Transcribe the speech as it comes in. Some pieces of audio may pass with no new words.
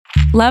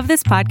Love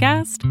this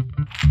podcast?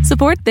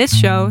 Support this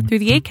show through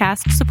the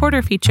Acast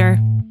supporter feature.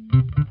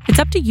 It's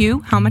up to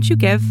you how much you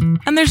give,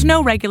 and there's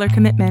no regular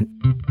commitment.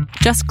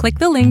 Just click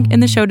the link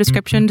in the show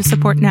description to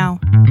support now.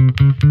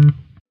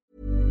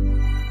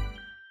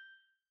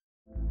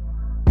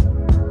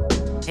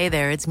 Hey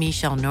there, it's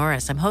Michelle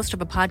Norris. I'm host of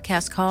a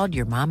podcast called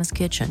Your Mama's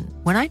Kitchen.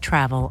 When I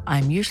travel,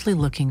 I'm usually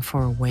looking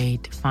for a way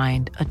to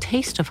find a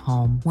taste of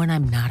home when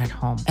I'm not at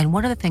home. And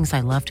one of the things I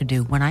love to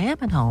do when I am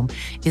at home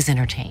is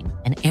entertain.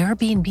 And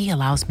Airbnb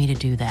allows me to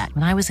do that.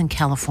 When I was in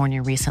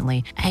California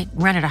recently, I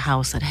rented a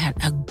house that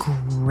had a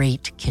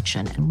great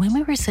kitchen. And when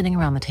we were sitting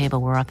around the table,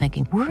 we were all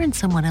thinking, we're in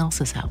someone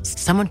else's house.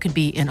 Someone could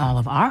be in all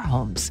of our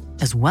homes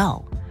as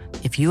well.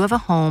 If you have a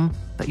home,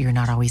 but you're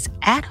not always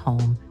at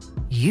home,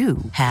 you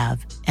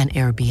have an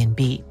Airbnb.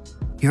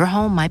 Your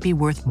home might be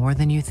worth more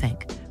than you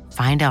think.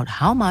 Find out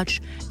how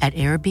much at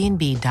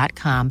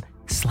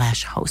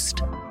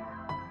airbnb.com/host.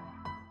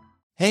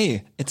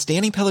 Hey, it's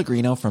Danny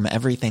Pellegrino from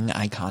Everything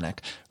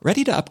Iconic.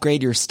 Ready to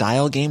upgrade your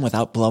style game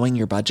without blowing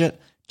your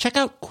budget? Check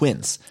out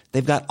Quince.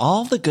 They've got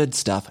all the good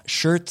stuff,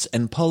 shirts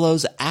and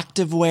polos,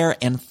 activewear,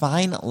 and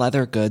fine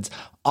leather goods,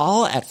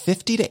 all at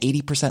 50 to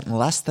 80%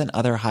 less than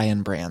other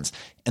high-end brands.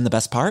 And the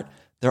best part?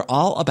 They're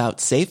all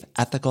about safe,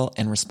 ethical,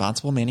 and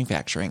responsible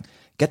manufacturing.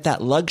 Get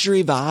that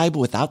luxury vibe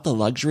without the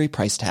luxury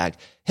price tag.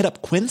 Hit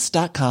up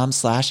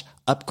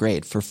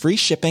quince.com/upgrade for free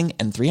shipping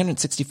and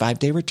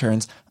 365-day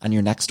returns on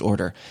your next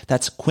order.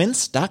 That's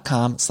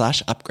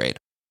quince.com/upgrade.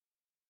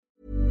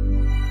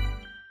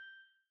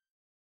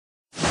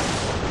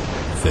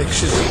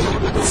 Fiction,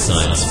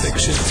 science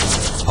fiction,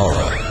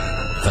 horror,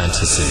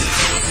 fantasy,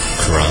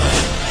 crime,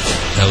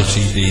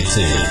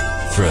 LGBT,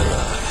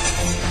 thriller.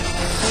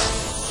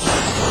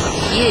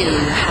 You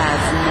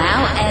have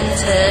now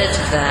entered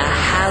the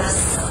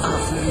House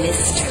of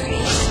Mystery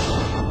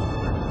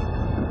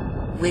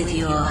with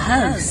your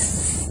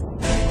hosts,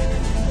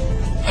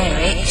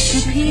 Eric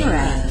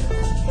Shapiro,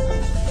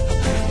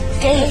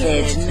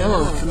 David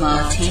North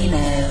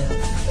Martino,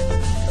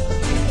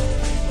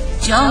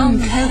 John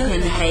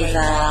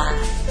Copenhaver,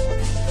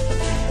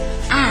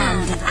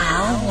 and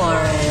Al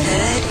Warren.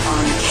 Heard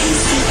on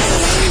KCAA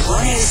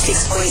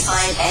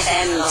 106.5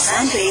 FM Los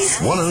Angeles,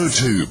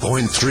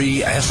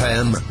 102.3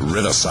 FM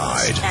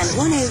Riverside, and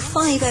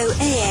 105.0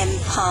 AM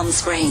Palm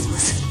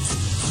Springs.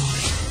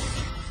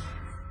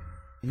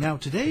 Now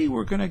today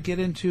we're going to get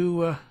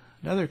into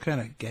another kind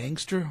of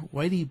gangster,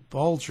 Whitey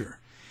Bulger.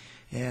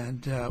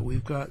 And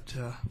we've got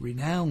a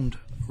renowned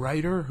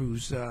writer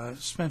who's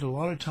spent a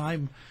lot of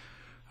time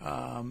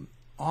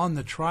on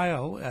the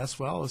trial, as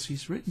well as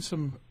he's written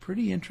some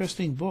pretty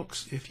interesting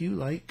books. If you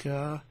like,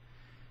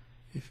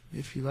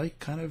 if you like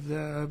kind of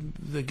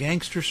the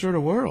gangster sort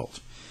of world.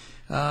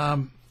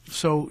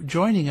 So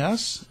joining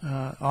us,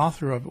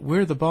 author of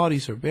Where the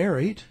Bodies Are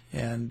Buried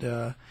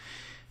and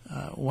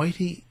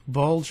Whitey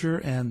Bulger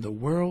and the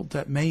World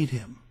That Made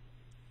Him.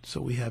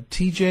 So we have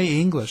T.J.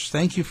 English.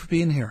 Thank you for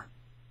being here.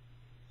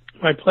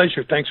 My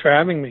pleasure. Thanks for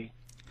having me.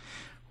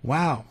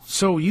 Wow.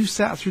 So you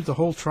sat through the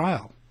whole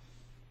trial.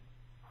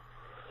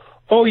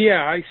 Oh,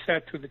 yeah, I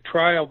sat through the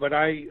trial, but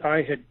I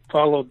had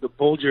followed the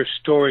Bulger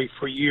story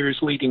for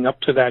years leading up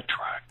to that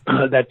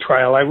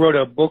trial. I wrote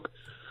a book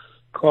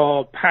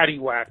called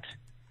Paddywhacked,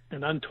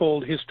 An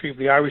Untold History of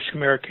the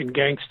Irish-American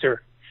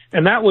Gangster.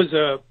 And that was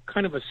a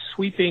kind of a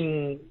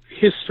sweeping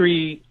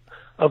history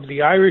of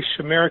the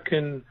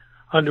Irish-American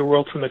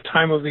underworld from the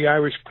time of the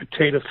Irish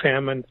potato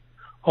famine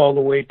all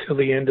the way till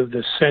the end of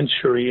the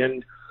century.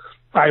 And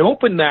I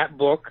opened that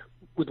book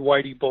with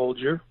Whitey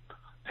Bulger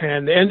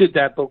and ended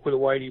that book with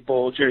Whitey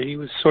Bulger. He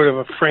was sort of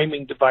a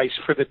framing device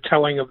for the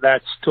telling of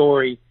that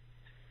story.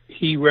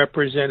 He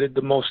represented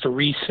the most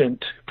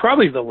recent,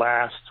 probably the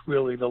last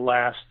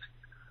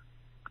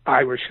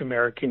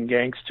Irish-American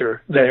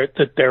gangster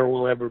that there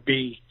will ever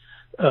be,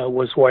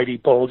 was Whitey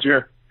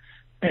Bulger.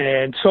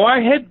 And so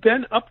I had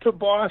been up to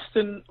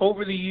Boston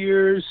over the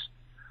years,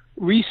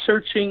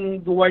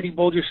 researching the Whitey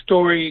Bulger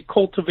story,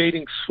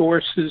 cultivating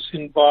sources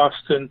in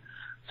Boston,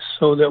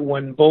 so that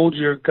when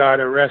Bulger got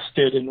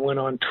arrested and went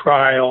on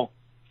trial,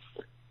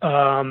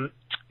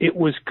 it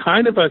was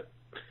kind of a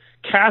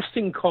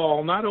casting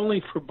call, not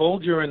only for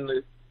Bulger and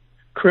the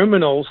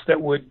criminals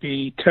that would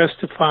be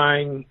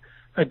testifying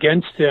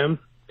against him,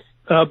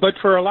 but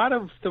for a lot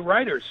of the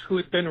writers who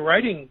had been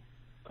writing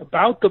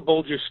about the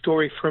Bulger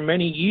story for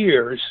many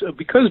years.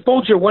 Because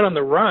Bulger went on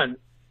the run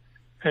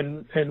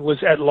and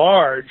was at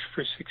large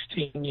for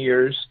 16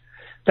 years,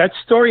 that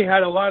story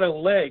had a lot of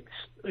legs.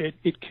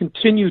 It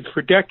continued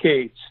for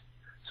decades.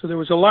 So there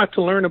was a lot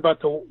to learn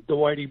about the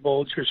Whitey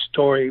Bulger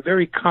story,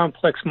 very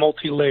complex,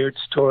 multi-layered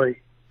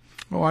story.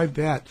 Oh, I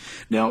bet.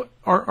 Now,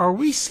 are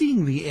we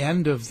seeing the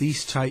end of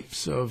these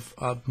types of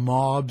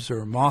mobs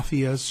or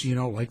mafias, you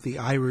know, like the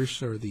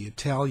Irish or the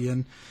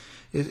Italian?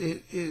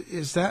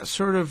 Is that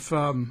sort of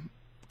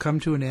come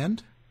to an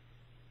end?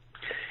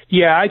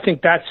 Yeah, I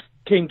think that's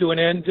came to an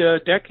end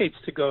decades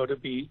ago. To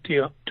be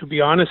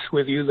honest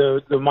with you,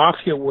 the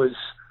mafia was,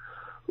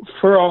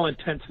 for all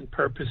intents and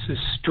purposes,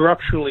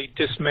 structurally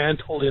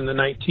dismantled in the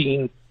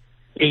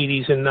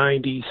 80s and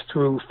 90s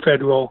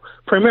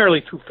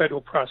primarily through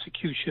federal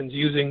prosecutions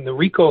using the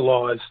RICO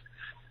laws.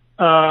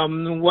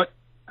 What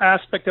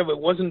aspect of it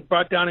wasn't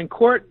brought down in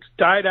court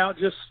died out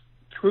just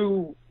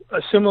through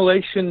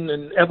assimilation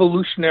and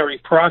evolutionary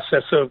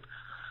process of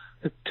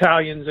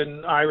Italians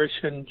and Irish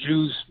and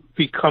Jews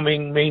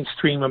becoming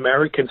mainstream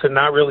Americans and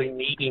not really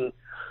needing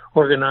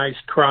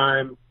organized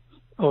crime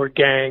or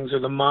gangs or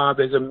the mob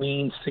as a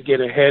means to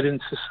get ahead in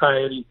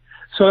society.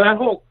 So that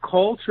whole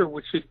culture,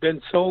 which had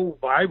been so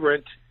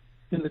vibrant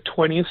in the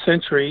 20th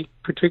century,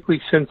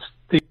 particularly since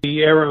the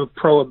era of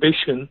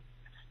Prohibition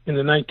in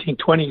the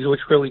 1920s,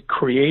 which really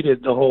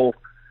created the whole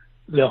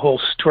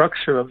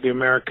structure of the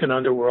American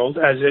underworld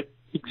as it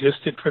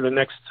existed for the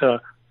next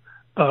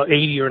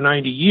 80 or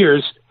 90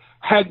 years,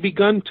 had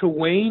begun to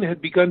wane,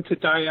 had begun to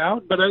die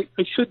out. But I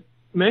should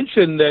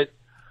mention that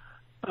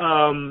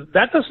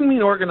that doesn't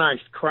mean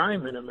organized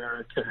crime in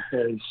America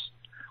has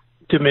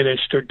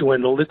diminished or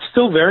dwindled. It's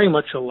still very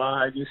much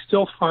alive. You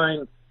still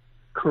find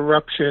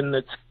corruption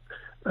that's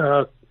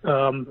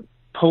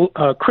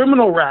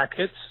criminal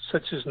rackets,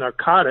 such as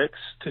narcotics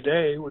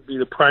today would be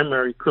the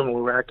primary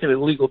criminal racket,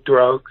 illegal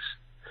drugs,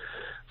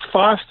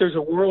 fosters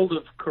a world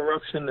of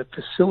corruption that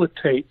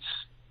facilitates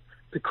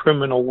the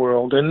criminal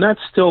world, and that's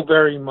still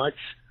very much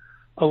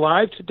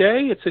alive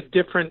today. It's a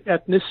different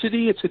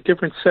ethnicity. It's a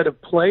different set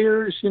of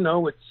players. You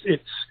know,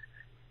 it's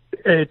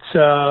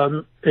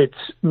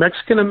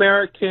Mexican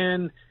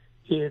American,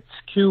 it's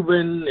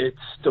Cuban, it's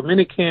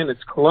Dominican,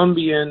 it's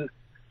Colombian.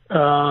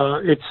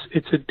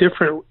 It's a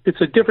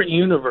different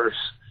universe,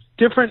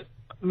 different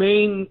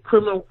main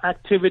criminal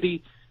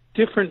activity,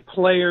 different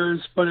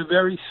players, but a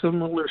very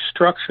similar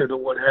structure to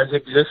what has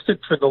existed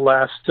for the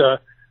last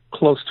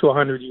close to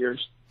 100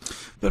 years.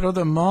 But are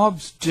the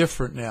mobs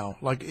different now?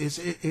 Like, is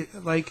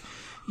it like,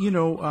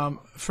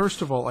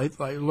 first of all, I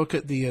look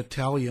at the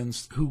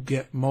Italians who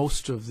get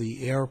most of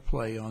the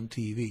airplay on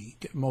TV,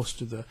 get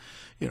most of the,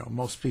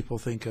 most people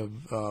think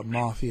of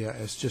mafia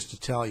as just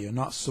Italian,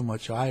 not so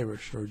much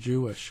Irish or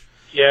Jewish.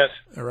 Yes.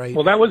 All right.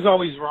 Well, that was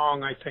always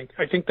wrong, I think.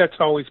 I think that's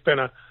always been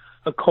a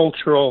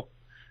cultural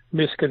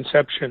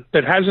misconception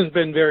that hasn't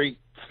been very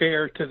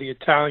fair to the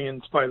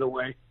Italians, by the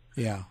way.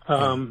 Yeah,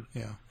 I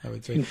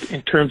would say.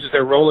 In terms of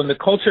their role in the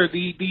culture,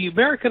 the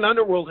American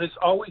underworld has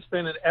always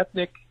been an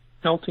ethnic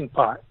melting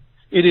pot.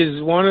 It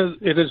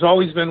has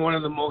always been one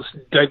of the most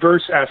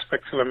diverse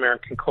aspects of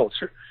American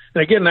culture.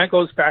 And again, that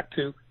goes back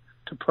to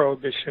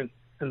Prohibition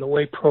and the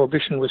way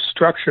Prohibition was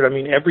structured. I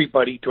mean,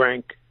 everybody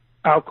drank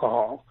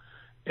alcohol,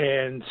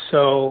 and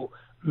so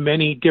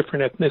many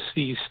different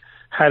ethnicities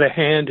had a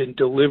hand in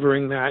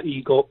delivering that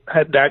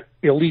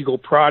illegal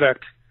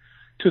product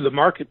to the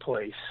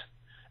marketplace.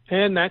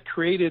 And that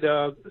created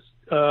a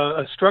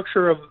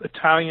structure of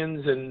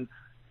Italians and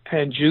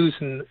Jews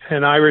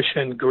and Irish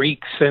and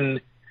Greeks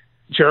and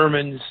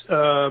Germans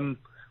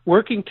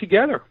working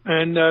together.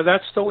 And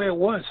that's the way it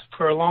was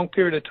for a long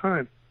period of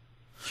time.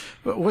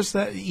 But was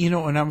that,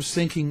 and I was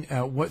thinking,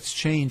 what's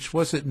changed?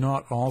 Was it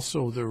not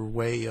also their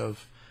way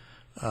of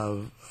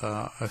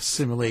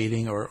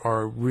assimilating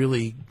or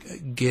really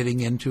getting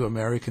into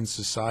American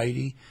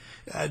society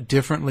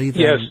differently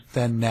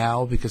than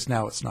now? Because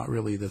now it's not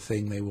really the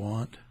thing they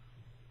want.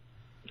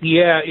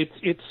 Yeah,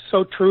 it's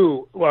so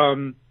true.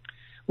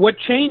 What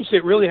changed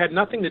it really had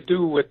nothing to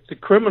do with the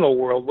criminal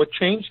world. What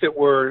changed it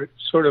were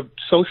sort of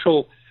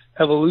social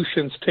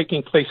evolutions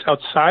taking place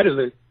outside of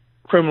the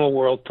criminal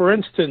world. For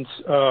instance,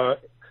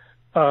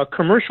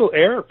 commercial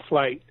air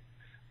flight.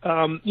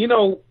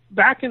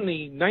 Back in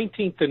the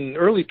 19th and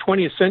early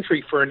 20th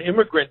century, for an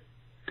immigrant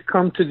to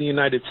come to the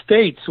United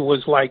States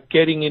was like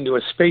getting into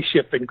a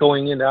spaceship and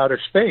going into outer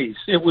space.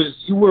 It was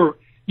you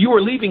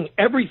were leaving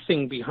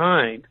everything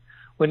behind.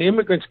 When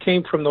immigrants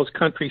came from those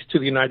countries to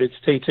the United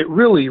States, it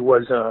really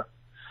was a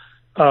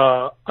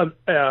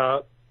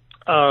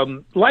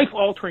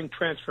life-altering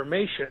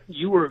transformation.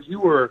 You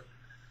were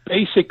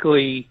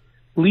basically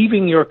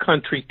leaving your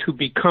country to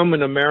become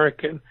an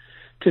American.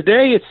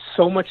 Today, it's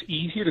so much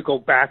easier to go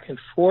back and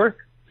forth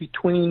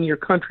between your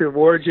country of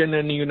origin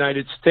and the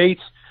United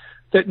States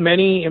that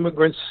many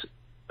immigrants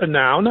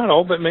now, not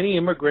all, but many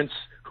immigrants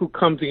who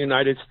come to the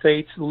United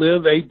States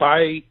live a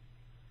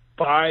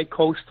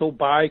bi-coastal,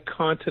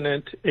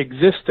 bi-continent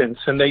existence,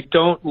 and they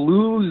don't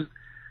lose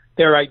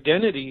their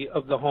identity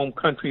of the home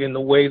country in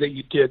the way that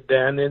you did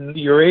then, and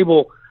you're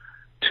able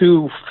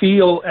to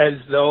feel as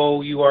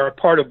though you are a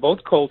part of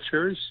both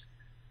cultures,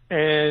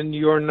 and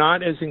you're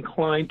not as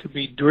inclined to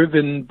be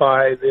driven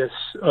by this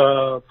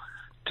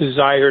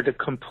desire to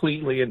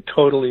completely and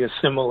totally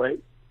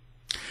assimilate.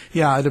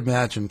 Yeah, I'd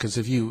imagine, because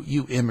if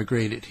you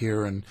immigrated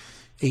here in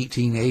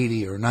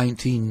 1880 or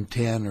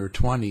 1910 or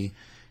 20,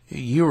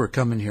 you were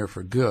coming here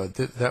for good.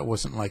 That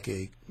wasn't like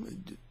it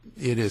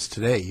is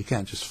today. You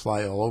can't just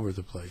fly all over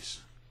the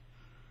place.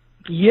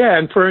 Yeah,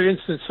 and for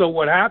instance, so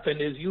what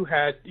happened is you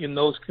had in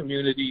those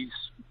communities,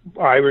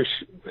 Irish,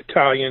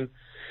 Italian,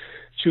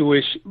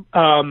 Jewish,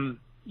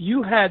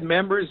 you had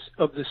members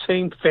of the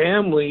same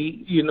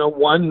family.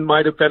 One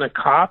might have been a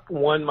cop,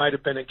 one might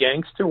have been a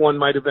gangster, one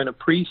might have been a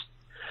priest.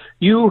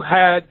 you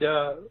had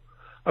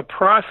a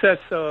process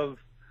of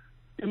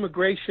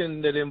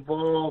immigration that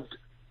involved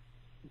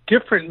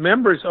different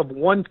members of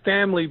one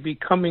family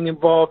becoming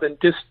involved in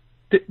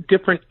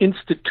different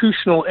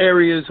institutional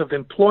areas of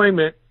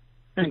employment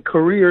and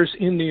careers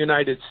in the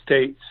United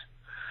States.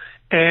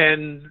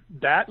 And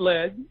that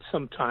led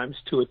sometimes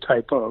to a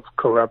type of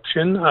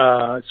corruption.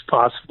 It's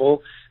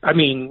possible. I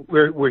mean,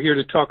 we're here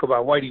to talk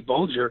about Whitey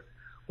Bulger.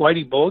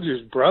 Whitey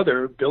Bulger's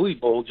brother, Billy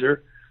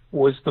Bulger,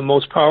 was the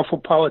most powerful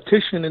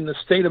politician in the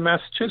state of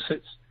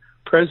Massachusetts,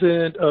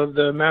 president of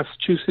the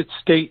Massachusetts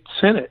State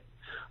Senate.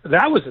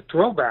 That was a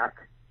throwback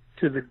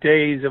to the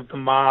days of the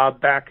mob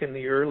back in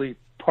the early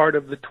part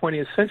of the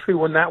 20th century,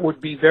 when that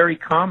would be very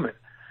common,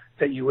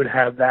 that you would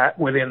have that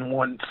within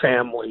one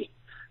family.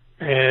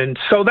 And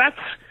so that's,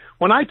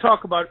 when I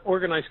talk about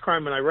organized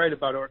crime and I write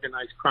about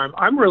organized crime,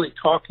 I'm really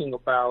talking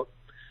about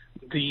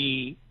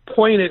the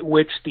point at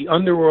which the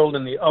underworld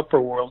and the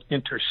upper world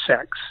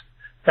intersects.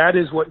 That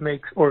is what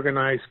makes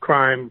organized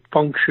crime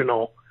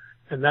functional.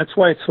 And that's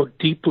why it's so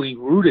deeply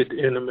rooted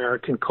in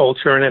American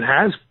culture, and it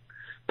has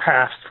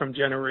passed from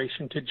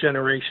generation to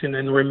generation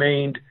and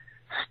remained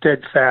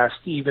steadfast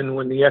even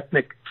when the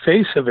ethnic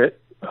face of it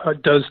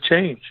does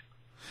change.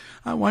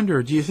 I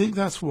wonder, do you think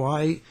that's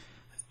why,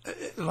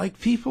 like,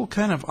 people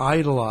kind of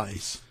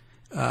idolize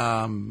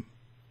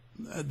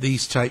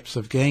these types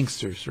of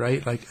gangsters,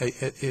 right? Like,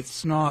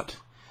 it's not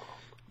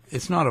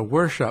a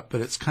worship,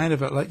 but it's kind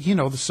of like, you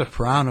know, The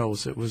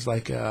Sopranos. It was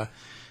like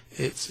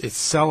it's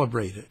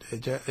celebrated.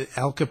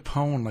 Al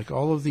Capone, like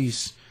all of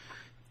these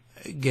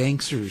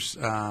gangsters,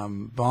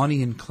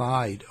 Bonnie and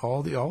Clyde,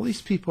 all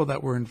these people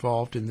that were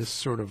involved in this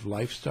sort of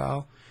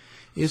lifestyle.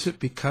 Is it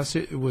because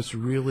it was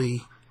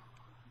really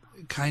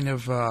kind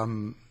of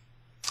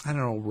I don't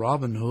know,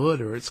 Robin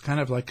Hood, or it's kind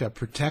of like a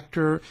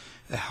protector,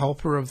 a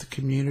helper of the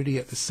community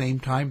at the same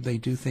time they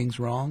do things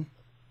wrong?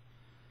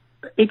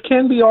 It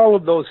can be all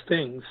of those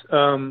things.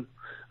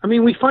 I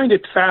mean, we find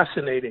it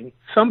fascinating.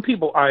 Some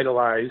people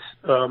idolize.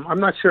 I'm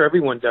not sure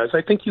everyone does.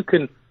 I think you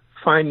can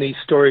find these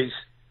stories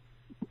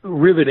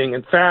riveting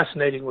and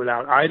fascinating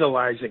without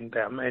idolizing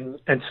them.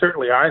 And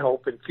certainly I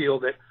hope and feel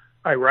that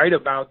I write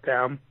about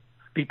them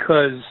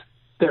because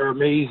they're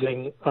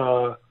amazing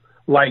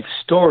life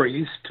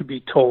stories to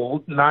be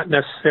told. Not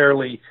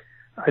necessarily,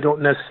 I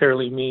don't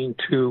necessarily mean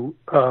to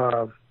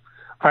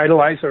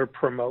idolize or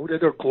promote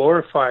it or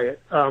glorify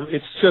it.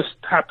 It just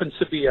happens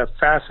to be a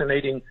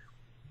fascinating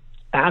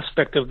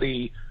aspect of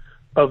the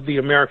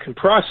American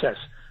process.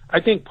 I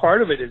think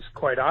part of it is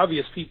quite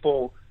obvious.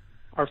 People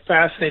are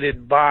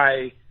fascinated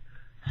by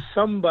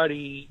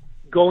somebody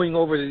going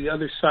over to the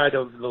other side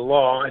of the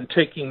law and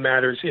taking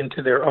matters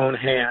into their own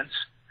hands.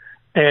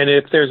 And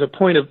if there's a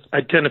point of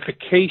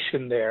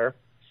identification there,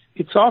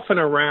 it's often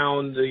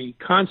around the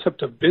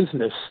concept of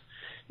business.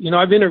 You know,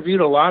 I've interviewed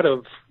a lot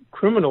of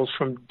criminals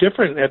from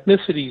different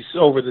ethnicities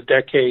over the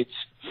decades,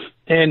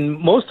 and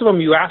most of them,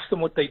 you ask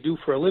them what they do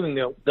for a living,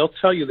 they'll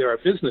tell you they're a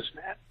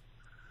businessman,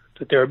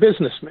 that they're a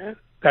businessman.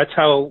 That's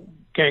how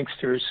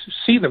gangsters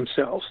see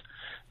themselves.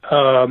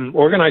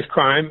 Organized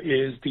crime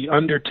is the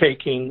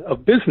undertaking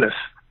of business.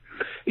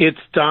 It's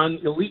done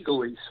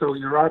illegally, so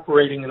you're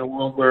operating in a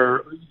world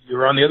where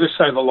you're on the other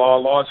side of the law,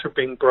 laws are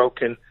being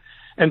broken,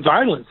 and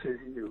violence is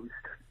used.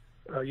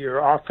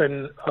 You're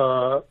often,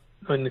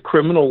 in the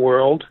criminal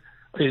world,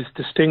 is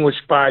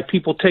distinguished by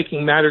people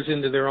taking matters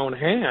into their own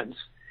hands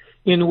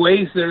in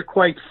ways that are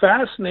quite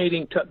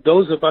fascinating to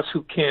those of us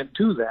who can't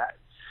do that.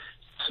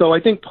 So I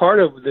think part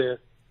of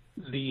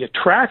the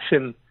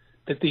attraction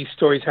that these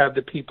stories have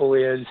to people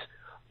is,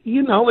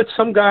 you know, it's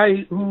some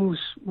guy who's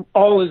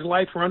all his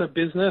life run a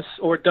business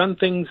or done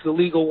things the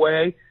legal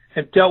way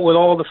and dealt with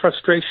all the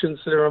frustrations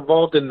that are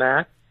involved in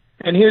that.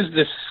 And here's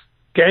this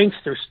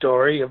gangster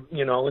story of,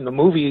 you know, in the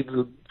movie,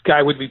 the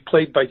guy would be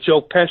played by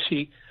Joe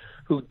Pesci,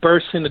 who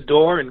bursts in the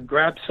door and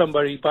grabs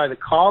somebody by the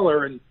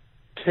collar and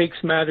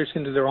takes matters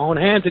into their own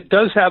hands. It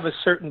does have a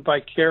certain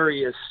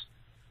vicarious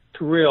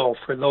thrill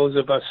for those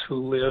of us who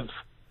live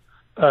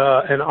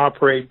and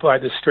operate by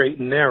the straight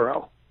and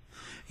narrow.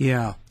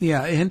 Yeah,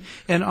 and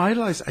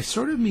idolize, I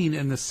sort of mean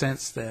in the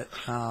sense that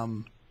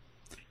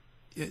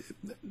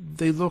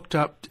they looked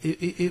up,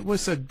 it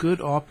was a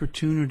good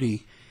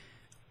opportunity.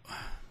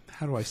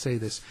 How do I say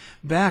this?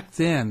 Back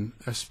then,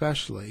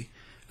 especially,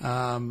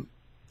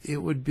 it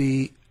would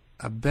be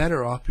a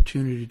better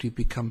opportunity to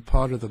become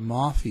part of the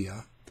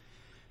mafia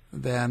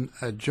than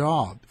a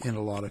job in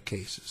a lot of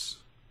cases.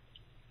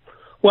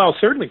 Well,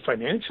 certainly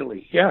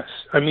financially, yes.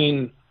 I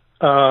mean,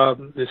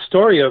 the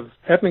story of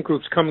ethnic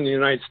groups coming to the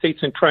United States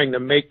and trying to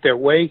make their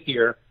way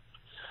here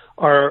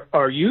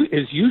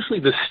is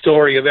usually the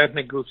story of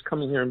ethnic groups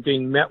coming here and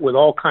being met with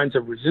all kinds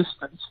of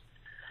resistance,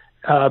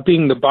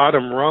 being the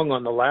bottom rung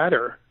on the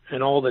ladder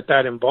and all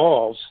that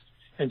involves.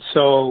 And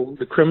so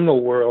the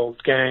criminal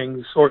world,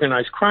 gangs,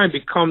 organized crime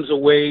becomes a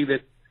way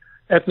that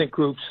ethnic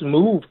groups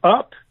move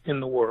up in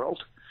the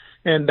world.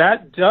 And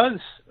that does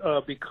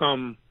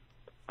become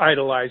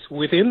idolized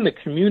within the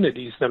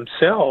communities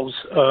themselves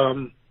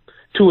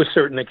to a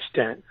certain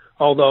extent.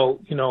 Although,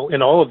 you know,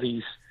 in all of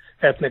these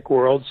ethnic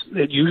worlds,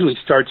 it usually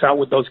starts out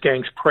with those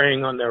gangs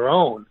preying on their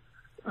own,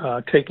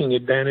 taking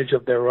advantage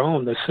of their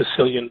own. The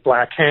Sicilian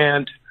Black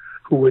Hand,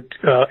 who would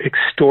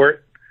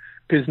extort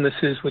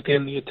businesses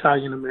within the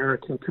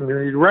Italian-American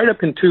community, right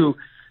up into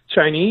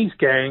Chinese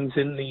gangs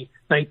in the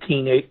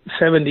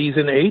 1970s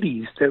and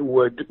 80s that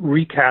would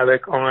wreak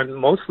havoc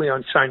mostly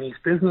on Chinese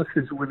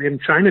businesses within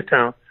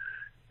Chinatown.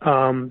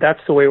 That's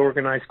the way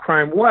organized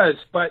crime was,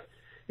 but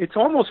it's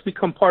almost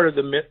become part of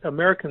the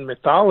American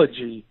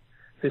mythology,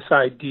 this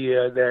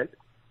idea that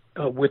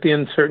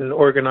within certain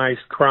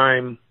organized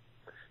crime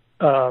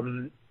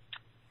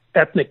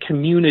ethnic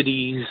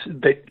communities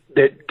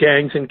that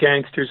gangs and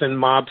gangsters and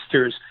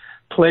mobsters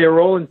play a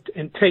role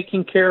in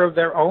taking care of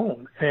their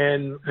own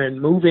and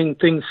moving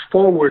things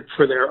forward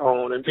for their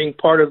own and being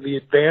part of the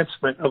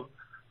advancement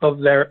of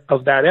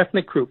that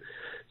ethnic group.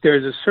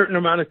 There's a certain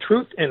amount of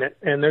truth in it,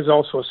 and there's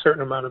also a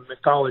certain amount of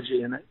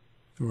mythology in it.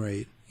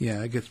 Right.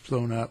 Yeah, it gets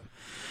blown up.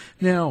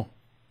 Now,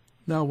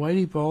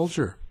 Whitey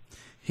Bulger,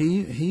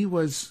 he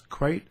was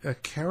quite a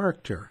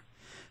character.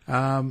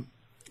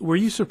 Were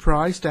you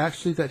surprised,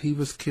 actually, that he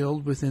was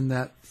killed within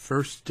that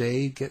first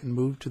day getting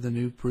moved to the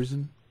new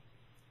prison?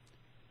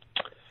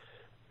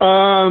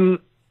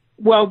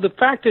 Well, the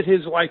fact that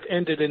his life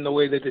ended in the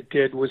way that it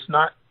did was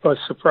not a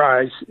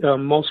surprise.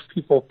 Most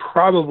people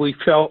probably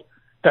felt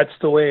that's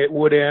the way it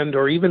would end,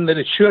 or even that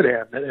it should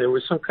end. That there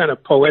was some kind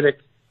of poetic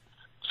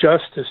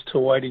justice to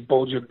Whitey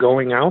Bulger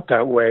going out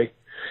that way.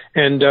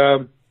 And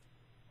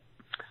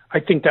I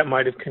think that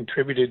might have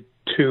contributed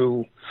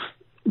to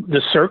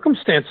the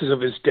circumstances of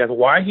his death,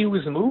 why he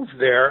was moved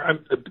there.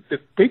 The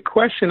big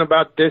question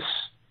about this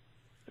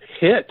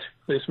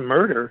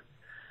murder,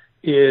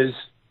 is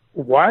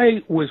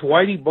why was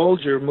Whitey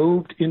Bulger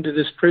moved into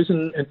this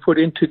prison and put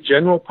into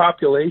general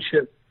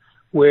population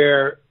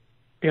where,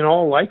 in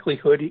all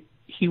likelihood,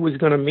 he was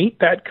going to meet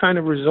that kind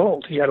of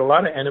result? He had a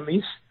lot of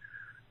enemies.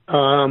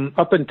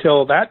 Up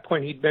until that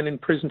point, he'd been in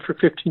prison for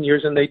 15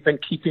 years, and they'd been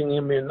keeping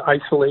him in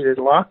isolated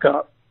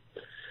lockup.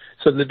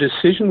 So the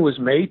decision was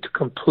made to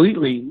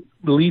completely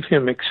leave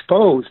him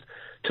exposed.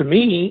 To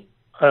me,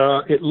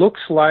 it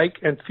looks like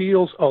and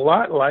feels a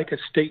lot like a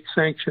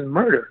state-sanctioned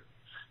murder,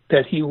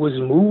 that he was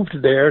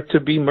moved there to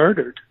be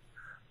murdered.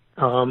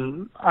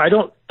 I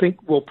don't think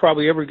we'll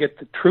probably ever get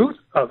the truth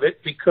of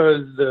it,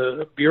 because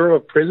the Bureau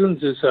of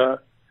Prisons is a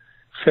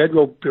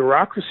federal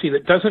bureaucracy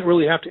that doesn't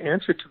really have to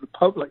answer to the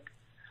public.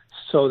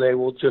 So they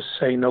will just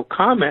say no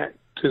comment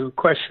to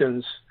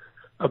questions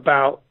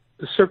about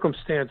the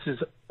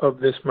circumstances of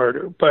this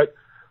murder. But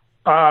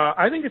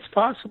I think it's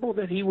possible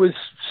that he was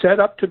set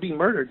up to be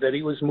murdered, that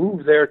he was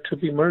moved there to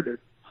be murdered.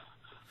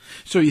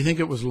 So you think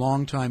it was a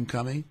long time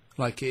coming?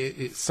 Like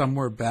it's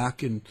somewhere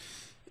back in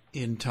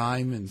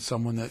time, and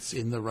someone that's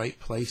in the right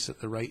place at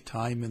the right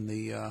time in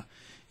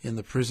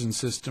the prison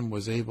system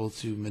was able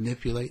to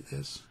manipulate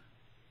this?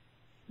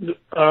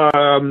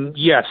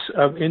 Yes.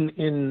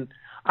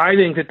 I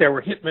think that there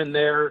were hitmen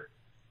there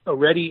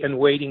ready and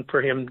waiting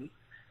for him,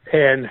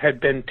 and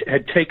had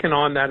taken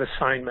on that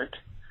assignment,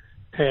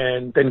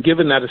 and been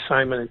given that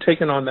assignment and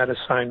taken on that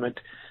assignment,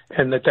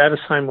 and that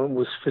assignment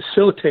was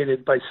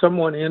facilitated by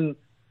someone in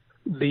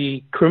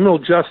the criminal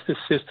justice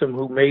system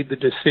who made the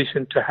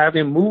decision to have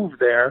him move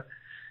there,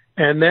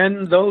 and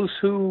then those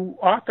who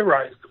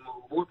authorized the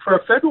move. For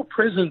a federal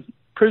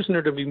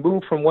prisoner to be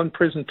moved from one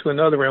prison to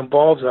another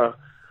involves a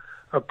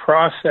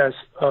process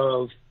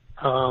of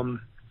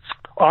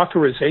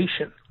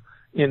authorization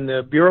in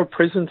the Bureau of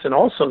Prisons, and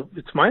also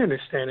it's my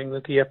understanding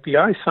that the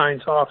FBI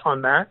signs off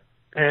on that,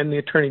 and the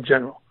Attorney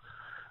General.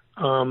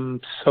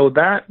 So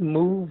that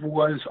move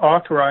was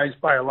authorized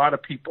by a lot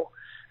of people.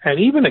 And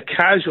even a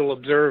casual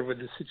observer of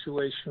the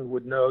situation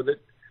would know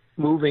that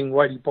moving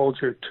Whitey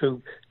Bulger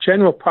to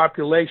general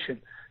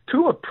population,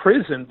 to a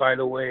prison, by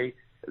the way,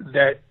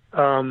 that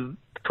from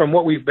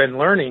what we've been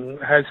learning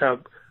has a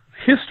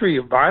history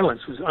of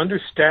violence, was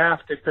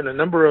understaffed. There's been a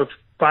number of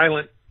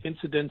violent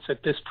incidents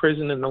at this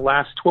prison in the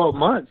last 12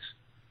 months.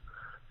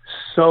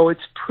 So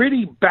it's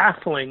pretty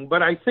baffling,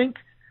 but I think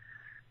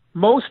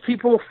most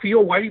people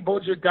feel Whitey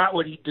Bulger got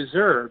what he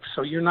deserved,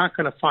 so you're not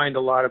going to find a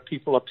lot of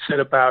people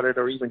upset about it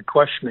or even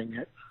questioning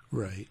it.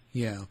 Right,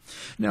 yeah.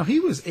 Now, he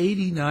was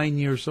 89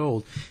 years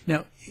old.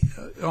 Now,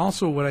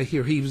 also what I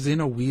hear, he was in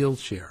a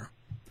wheelchair,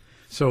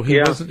 so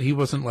he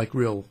wasn't like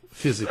real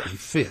physically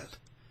fit.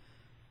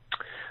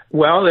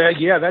 Well,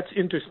 yeah, that's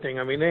interesting.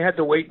 I mean, they had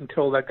to wait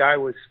until that guy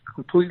was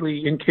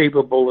completely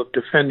incapable of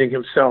defending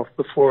himself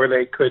before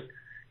they could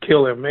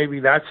kill him. Maybe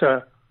that's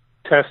a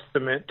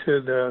testament to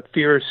the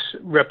fierce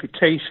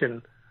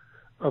reputation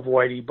of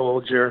Whitey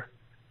Bulger.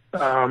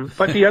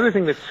 But the other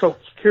thing that's so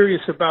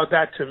curious about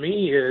that to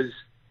me is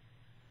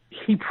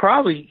he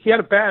had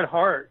a bad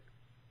heart.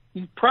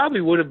 He probably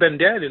would have been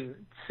dead in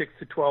 6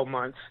 to 12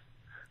 months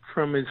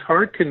from his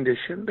heart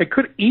condition. They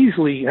could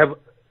easily have,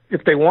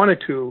 if they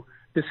wanted to,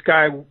 this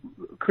guy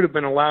could have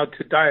been allowed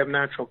to die of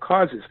natural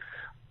causes.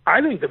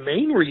 I think the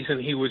main reason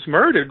he was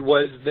murdered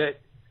was that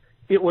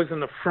it was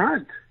an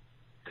affront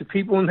to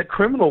people in the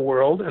criminal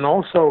world, and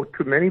also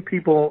to many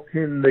people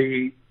in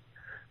the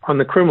on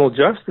the criminal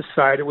justice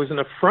side, it was an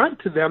affront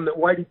to them that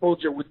Whitey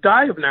Bulger would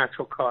die of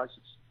natural causes.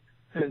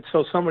 And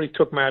so somebody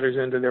took matters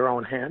into their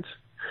own hands.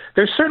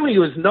 There certainly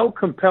was no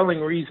compelling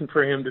reason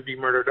for him to be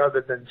murdered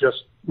other than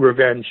just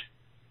revenge.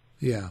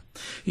 Yeah,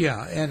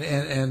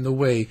 and the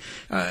way,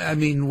 I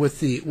mean, with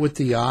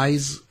the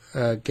eyes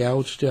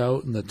gouged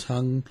out and the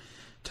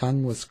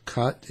tongue was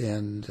cut,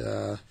 and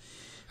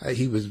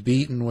he was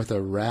beaten with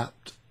a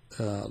wrapped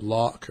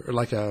lock, or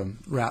like a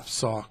wrapped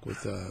sock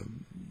with a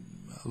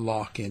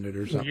lock in it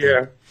or something.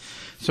 Yeah.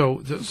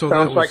 So sounds that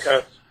was, like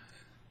a.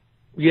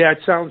 Yeah, it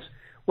sounds.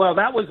 Well,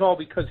 that was all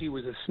because he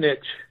was a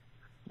snitch.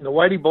 You know,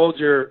 Whitey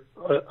Bulger,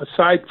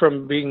 aside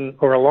from being,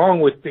 or along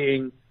with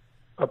being,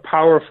 a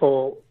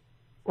powerful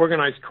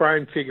organized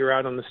crime figure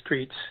out on the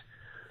streets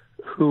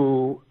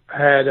who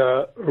had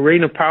a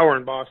reign of power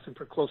in Boston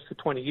for close to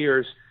 20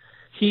 years,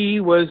 he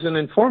was an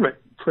informant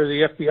for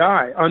the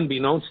FBI,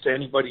 unbeknownst to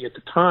anybody at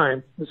the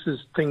time. This is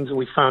things that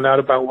we found out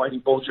about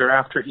Whitey Bulger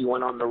after he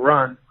went on the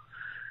run.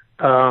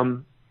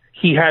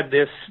 He had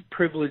this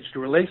privileged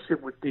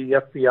relationship with the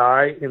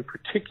FBI in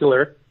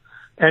particular,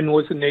 and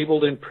was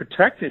enabled and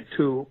protected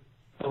to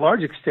a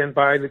large extent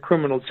by the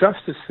criminal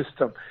justice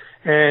system.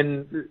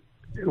 And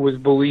it was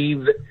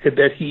believed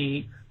that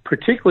he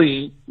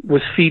particularly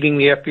was feeding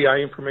the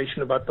FBI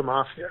information about the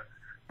mafia,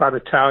 about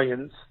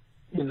Italians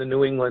in the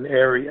New England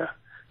area.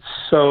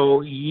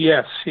 So,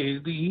 yes,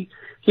 he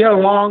had a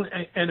long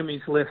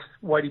enemies list,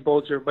 Whitey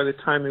Bulger, by the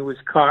time he was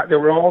caught. There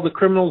were all the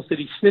criminals that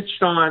he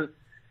snitched on,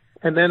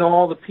 and then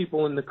all the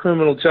people in the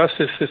criminal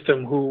justice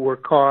system who were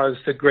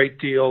caused a great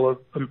deal of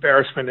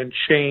embarrassment and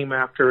shame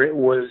after it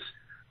was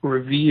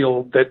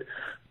revealed that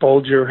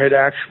Bulger had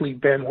actually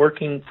been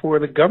working for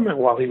the government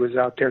while he was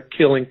out there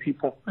killing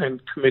people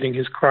and committing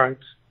his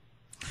crimes.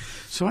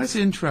 So that's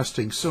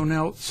interesting. So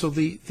now,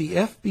 the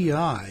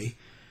FBI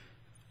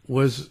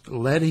was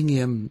letting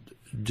him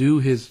do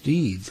his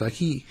deeds. Like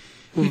he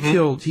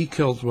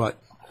killed what,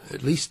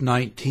 at least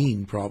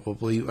 19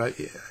 probably.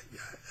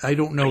 I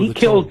don't know.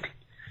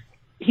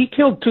 He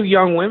killed 2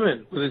 young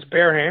women with his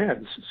bare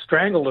hands,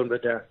 strangled them to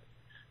death.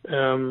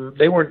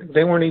 They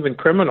weren't even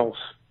criminals.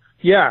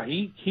 Yeah,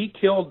 he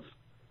killed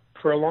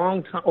for a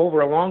long time, over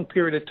a long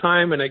period of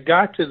time, and it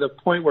got to the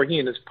point where he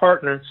and his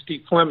partner,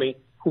 Steve Fleming,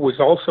 who was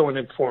also an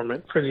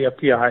informant for the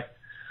FBI,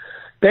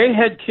 they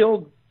had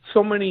killed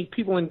so many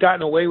people and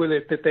gotten away with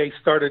it that they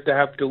started to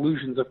have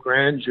delusions of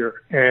grandeur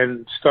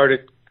and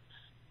started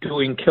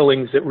doing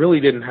killings that really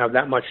didn't have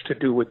that much to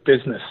do with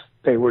business.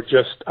 They were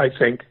just, I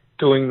think,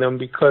 doing them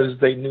because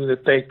they knew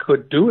that they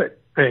could do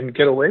it and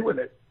get away with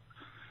it.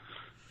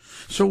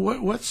 So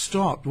what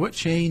stopped? What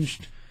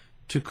changed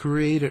to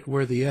create it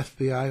where the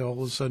FBI all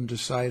of a sudden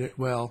decided,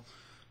 well,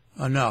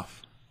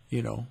 enough,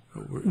 you know?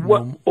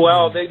 The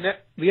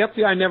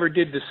FBI never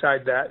did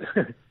decide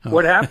that.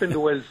 What happened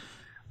was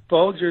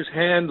Bulger's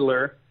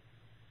handler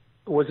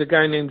was a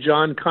guy named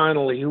John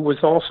Connolly, who was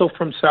also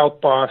from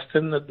South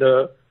Boston.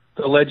 The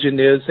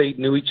legend is they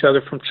knew each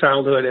other from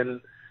childhood,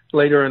 and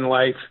later in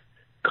life,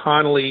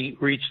 Connolly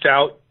reached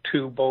out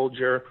to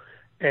Bulger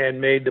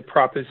and made the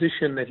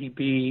proposition that he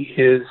be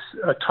his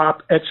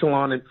top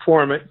echelon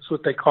informant. That's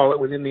what they call it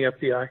within the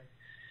FBI.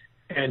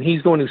 And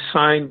he's the one who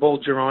signed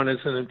Bulger on as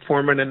an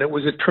informant, and it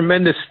was a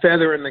tremendous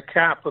feather in the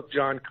cap of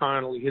John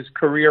Connolly. His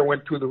career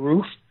went through the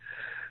roof,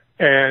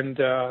 and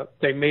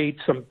they made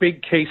some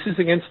big cases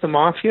against the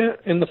mafia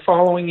in the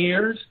following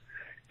years,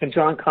 and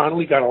John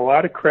Connolly got a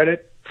lot of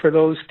credit for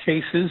those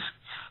cases.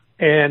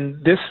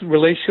 And this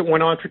relationship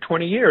went on for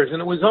 20 years.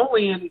 And it was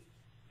only in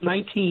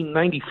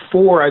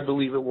 1994, I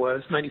believe it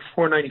was,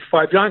 94,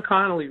 95, John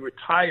Connolly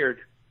retired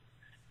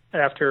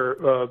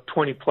after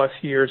 20-plus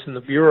years in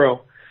the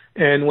Bureau.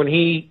 And when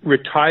he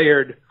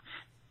retired,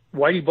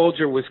 Whitey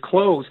Bulger was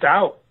closed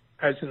out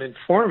as an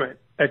informant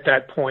at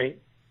that point.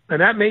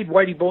 And that made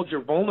Whitey Bulger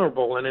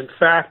vulnerable. And in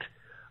fact,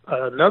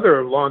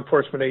 another law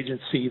enforcement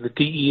agency, the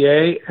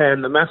DEA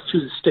and the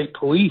Massachusetts State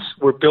Police,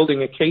 were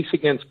building a case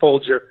against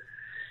Bulger,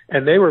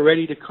 and they were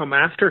ready to come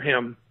after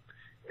him.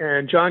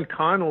 And John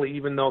Connolly,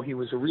 even though he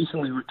was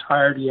recently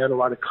retired, he had a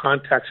lot of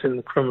contacts in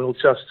the criminal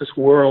justice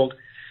world.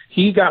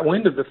 He got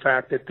wind of the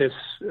fact that this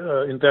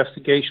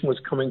investigation was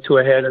coming to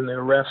a head and the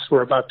arrests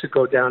were about to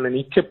go down, and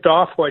he tipped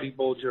off Whitey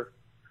Bulger.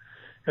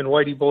 And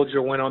Whitey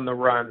Bulger went on the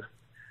run.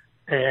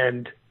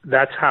 And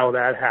that's how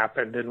that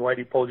happened. And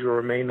Whitey Bulger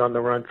remained on the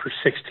run for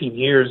 16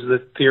 years.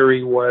 The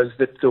theory was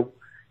that the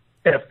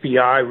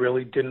FBI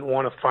really didn't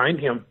want to find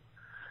him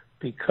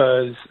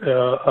because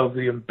of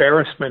the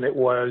embarrassment it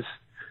was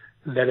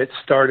that it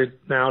started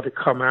now to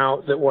come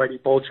out that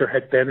Whitey Bulger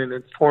had been an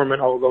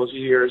informant all those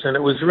years. And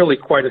it was really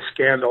quite a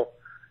scandal.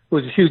 It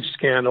was a huge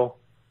scandal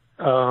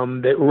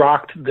that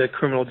rocked the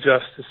criminal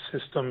justice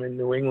system in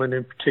New England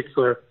in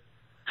particular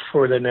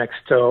for the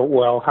next,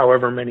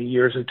 however many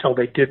years until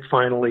they did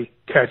finally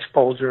catch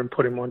Bulger and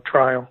put him on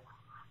trial.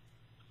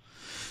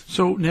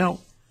 So now,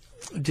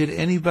 did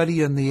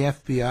anybody in the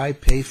FBI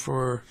pay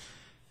for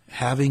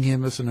having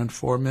him as an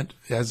informant?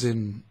 As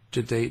in,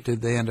 did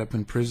they end up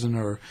in prison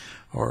or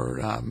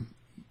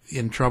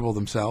in trouble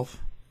themselves?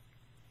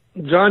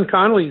 John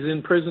Connolly's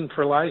in prison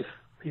for life.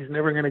 He's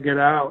never going to get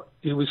out.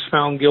 He was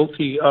found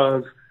guilty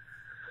of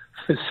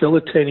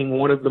facilitating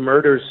one of the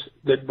murders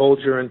that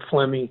Bulger and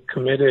Flemmi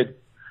committed.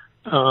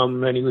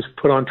 And he was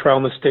put on trial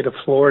in the state of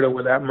Florida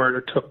where that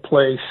murder took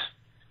place.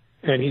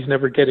 And he's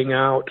never getting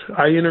out.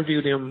 I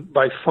interviewed him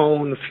by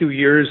phone a few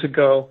years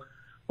ago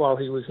while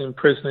he was in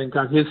prison and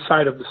got his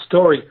side of the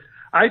story.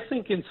 I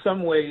think in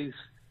some ways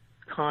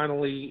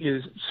Connolly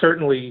is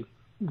certainly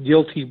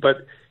guilty,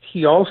 but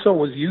he also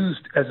was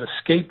used as a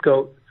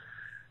scapegoat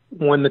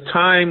when the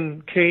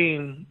time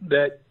came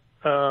that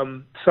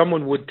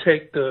someone would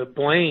take the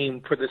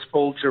blame for this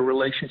Bulger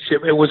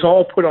relationship. It was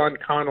all put on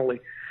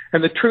Connolly.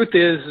 And the truth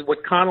is,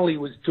 what Connolly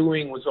was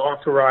doing was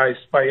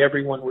authorized by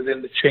everyone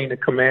within the chain of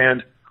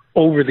command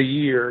over the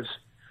years.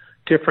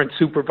 Different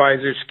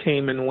supervisors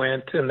came and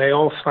went, and they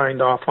all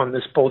signed off on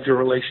this Bulger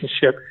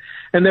relationship.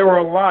 And there were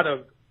a lot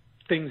of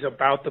things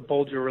about the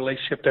Bulger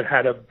relationship that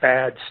had a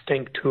bad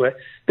stink to it.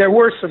 There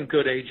were some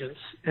good agents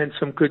and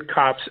some good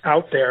cops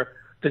out there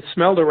that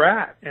smelled a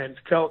rat and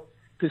felt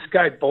this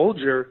guy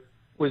Bulger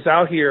was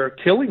out here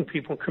killing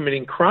people,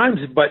 committing crimes,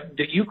 but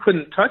that you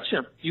couldn't touch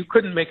him. You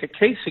couldn't make a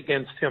case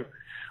against him.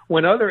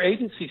 When other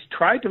agencies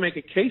tried to make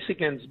a case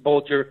against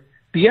Bulger,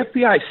 the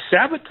FBI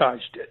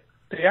sabotaged it.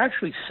 They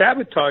actually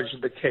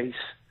sabotaged the case.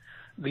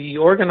 The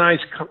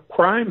organized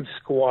crime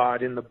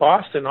squad in the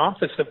Boston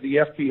office of the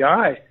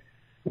FBI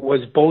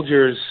was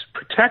Bulger's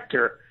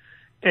protector.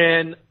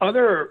 And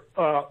other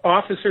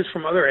officers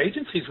from other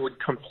agencies would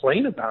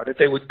complain about it.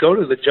 They would go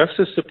to the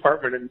Justice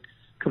Department and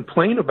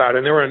complain about it.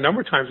 And there were a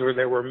number of times where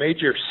there were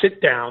major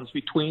sit-downs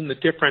between the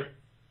different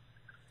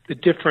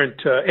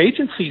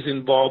agencies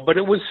involved. But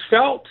it was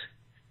felt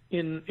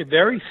in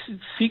very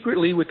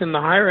secretly within the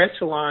higher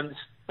echelons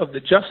of the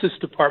Justice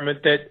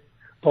Department that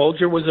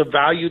Bulger was a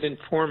valued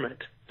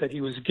informant, that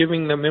he was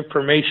giving them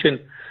information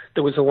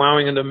that was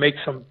allowing him to make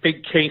some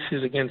big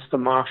cases against the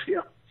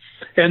mafia.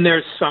 And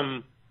there's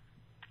some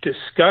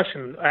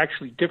discussion,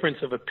 actually difference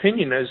of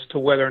opinion as to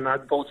whether or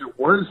not Bulger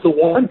was the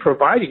one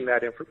providing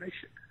that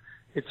information.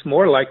 It's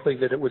more likely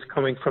that it was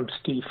coming from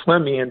Steve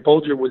Flemmi, and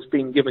Bulger was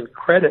being given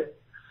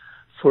credit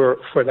for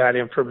that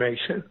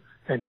information.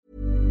 And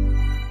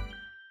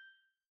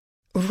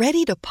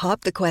Ready to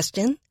pop the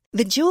question?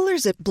 The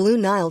jewelers at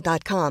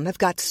BlueNile.com have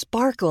got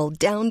sparkle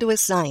down to a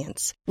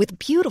science with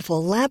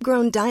beautiful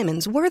lab-grown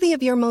diamonds worthy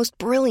of your most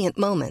brilliant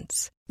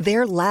moments.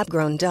 Their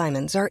lab-grown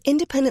diamonds are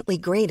independently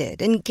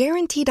graded and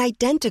guaranteed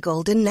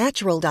identical to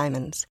natural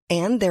diamonds,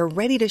 and they're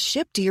ready to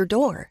ship to your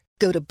door.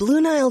 Go to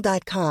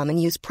BlueNile.com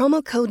and use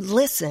promo code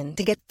LISTEN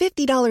to get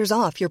 $50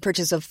 off your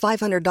purchase of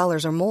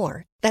 $500 or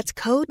more. That's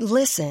code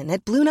LISTEN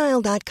at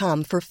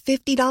BlueNile.com for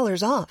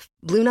 $50 off.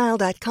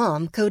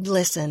 BlueNile.com, code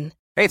LISTEN.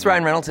 Hey, it's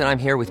Ryan Reynolds, and I'm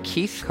here with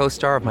Keith,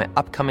 co-star of my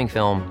upcoming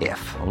film,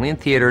 If, only in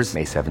theaters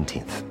May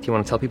 17th. Do you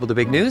want to tell people the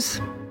big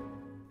news?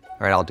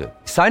 All right, I'll do it.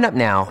 Sign up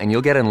now and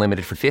you'll get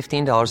unlimited for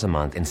 $15 a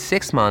month and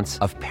 6 months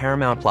of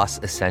Paramount Plus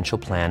Essential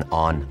Plan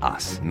on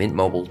us.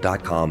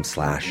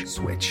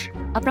 MintMobile.com/switch.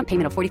 Upfront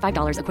payment of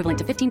 $45 equivalent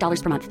to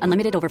 $15 per month.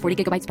 Unlimited over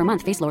 40 gigabytes per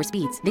month. Face lower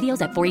speeds.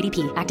 Videos at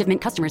 480p. Active Mint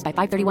customers by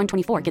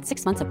 531.24 get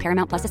 6 months of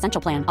Paramount Plus Essential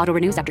Plan. Auto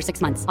renews after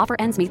 6 months. Offer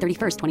ends May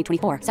 31st,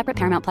 2024. Separate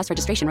Paramount Plus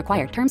registration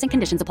required. Terms and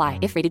conditions apply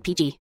if rated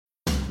PG.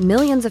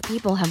 Millions of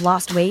people have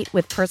lost weight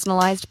with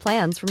personalized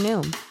plans from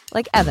Noom.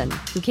 Like Evan,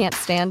 who can't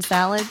stand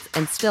salads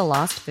and still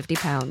lost 50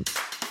 pounds.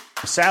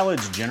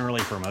 Salads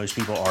generally for most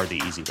people are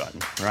the easy button,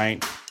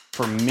 right?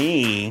 For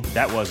me,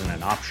 that wasn't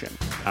an option.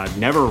 I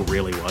never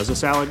really was a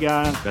salad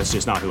guy. That's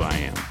just not who I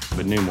am.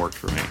 But Noom worked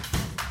for me.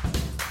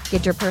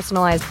 Get your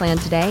personalized plan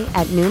today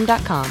at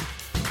Noom.com.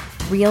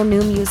 Real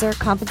Noom user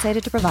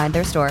compensated to provide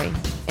their story.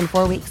 In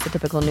 4 weeks, the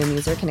typical Noom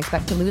user can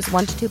expect to lose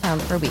 1 to 2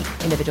 pounds per week.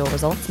 Individual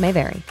results may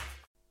vary.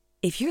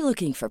 If you're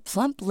looking for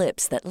plump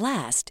lips that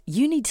last,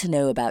 you need to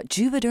know about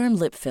Juvederm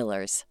lip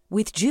fillers.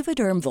 With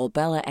Juvederm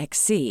Volbella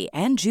XC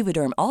and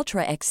Juvederm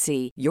Ultra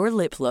XC, your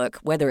lip look,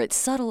 whether it's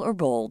subtle or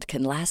bold,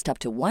 can last up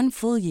to 1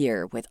 full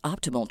year with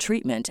optimal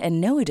treatment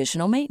and no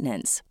additional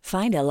maintenance.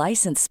 Find a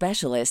licensed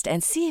specialist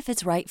and see if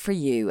it's right for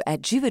you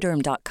at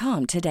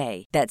Juvederm.com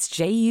today. That's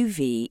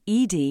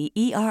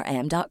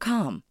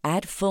JUVEDERM.com.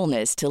 Add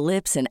fullness to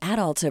lips in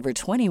adults over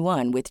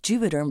 21 with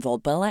Juvederm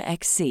Volbella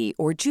XC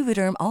or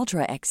Juvederm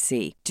Ultra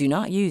XC. Do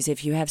not use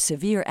if you have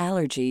severe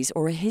allergies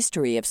or a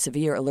history of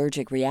severe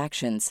allergic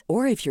reactions,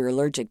 or if you're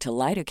allergic to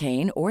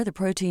lidocaine or the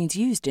proteins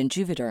used in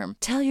Juvederm.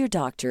 Tell your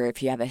doctor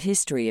if you have a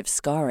history of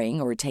scarring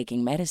or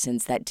taking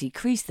medicines that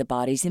decrease the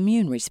body's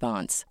immune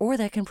response or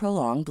that can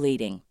prolong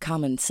bleeding.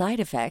 Common side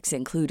effects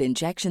include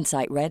injection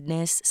site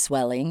redness,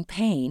 swelling,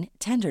 pain,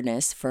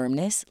 tenderness,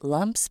 firmness,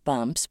 lumps,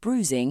 bumps,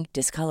 bruising,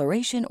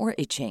 discoloration, or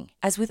itching.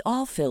 As with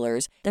all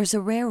fillers, there's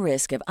a rare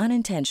risk of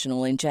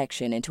unintentional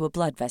injection into a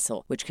blood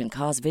vessel, which can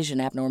cause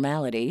vision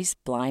abnormalities,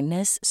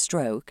 blindness,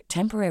 stroke,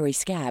 temporary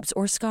scabs,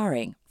 or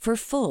scarring. For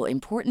full,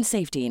 important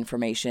safety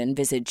information,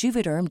 visit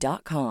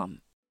Juvederm.com.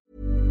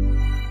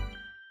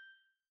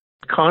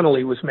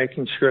 Connolly was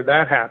making sure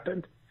that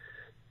happened.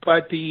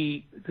 But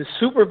the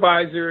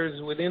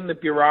supervisors within the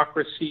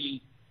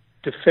bureaucracy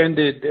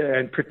defended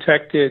and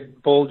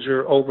protected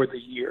Bulger over the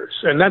years.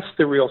 And that's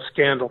the real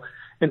scandal.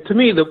 And to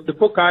me, the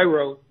book I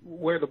wrote,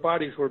 Where the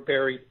Bodies Were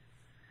Buried,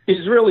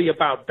 is really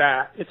about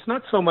that. It's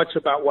not so much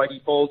about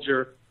Whitey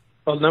Bulger.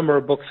 A number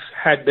of books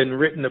had been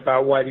written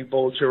about Whitey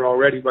Bulger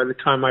already by the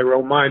time I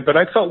wrote mine. But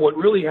I felt what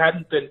really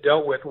hadn't been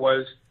dealt with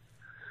was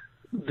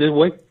the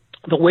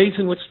ways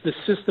in which the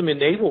system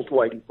enabled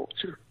Whitey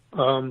Bulger,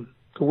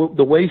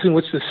 the ways in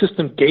which the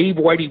system gave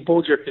Whitey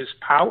Bulger his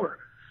power,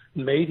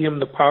 made him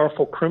the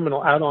powerful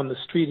criminal out on the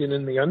street and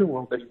in the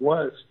underworld that he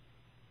was.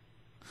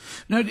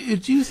 Now,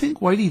 do you think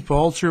Whitey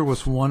Bulger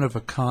was one of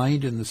a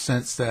kind in the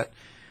sense that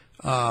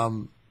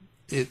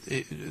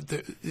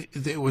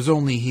it was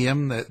only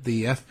him, that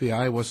the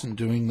FBI wasn't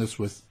doing this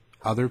with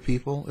other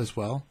people as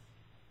well?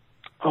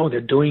 Oh, they're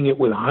doing it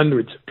with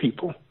hundreds of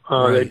people.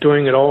 Right. They're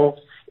doing it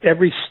all.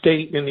 Every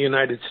state in the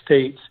United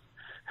States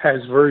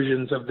has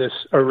versions of this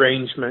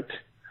arrangement.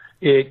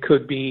 It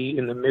could be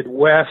in the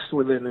Midwest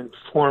with an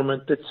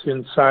informant that's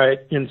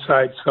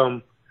inside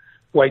some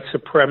white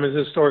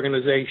supremacist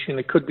organization.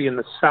 It could be in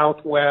the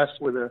Southwest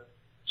with a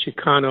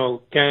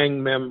Chicano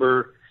gang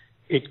member.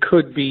 It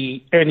could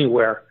be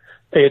anywhere.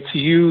 The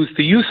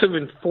use of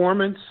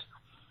informants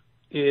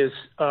is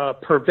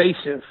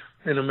pervasive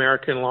in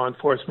American law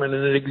enforcement,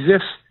 and it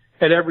exists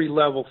at every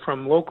level,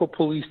 from local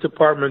police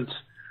departments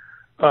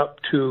up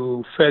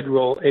to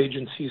federal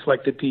agencies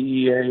like the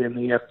DEA and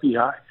the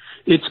FBI.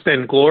 It's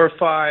been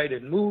glorified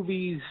in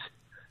movies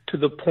to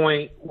the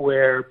point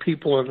where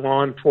people in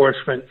law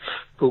enforcement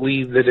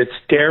believe that it's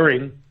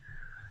daring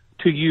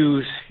to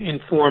use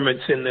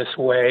informants in this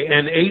way.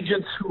 And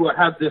agents who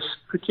have this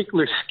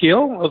particular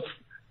skill of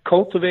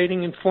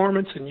cultivating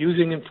informants and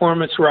using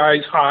informants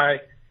rise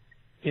high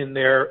in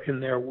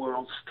their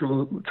worlds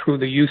through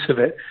the use of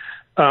it.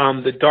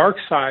 The dark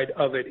side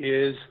of it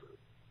is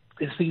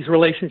these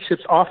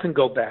relationships often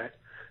go bad.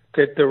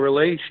 That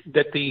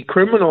the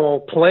criminal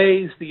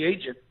plays the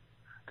agent,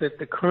 that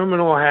the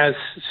criminal has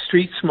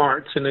street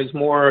smarts and is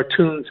more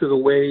attuned to the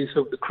ways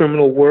of the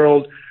criminal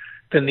world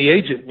than the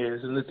agent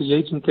is, and that the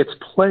agent gets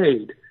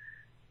played.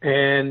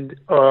 And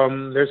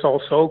there's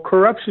also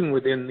corruption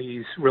within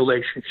these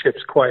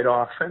relationships quite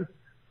often.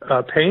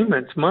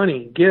 Payments,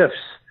 money, gifts.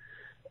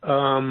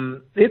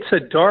 It's a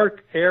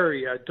dark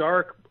area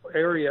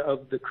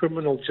of the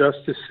criminal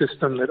justice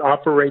system that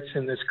operates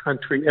in this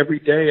country every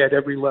day at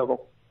every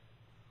level.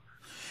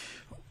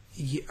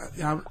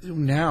 Yeah,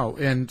 now,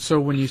 and so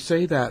when you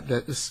say that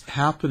is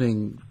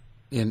happening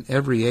in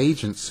every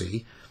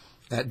agency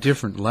at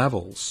different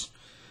levels,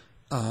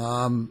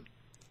 how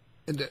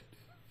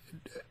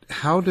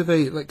do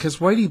they, because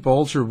Whitey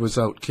Bulger was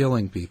out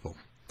killing people.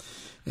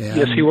 And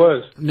yes, he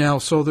was. Now,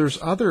 so there's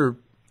are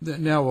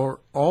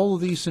all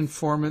of these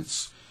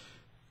informants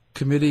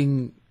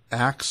committing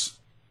acts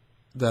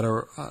that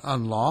are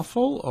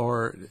unlawful,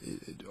 or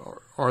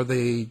are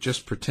they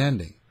just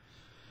pretending?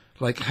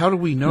 Like, how do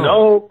we know?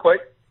 No,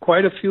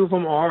 quite a few of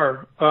them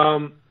are.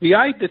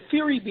 The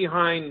theory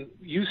behind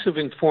use of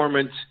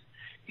informants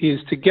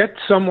is to get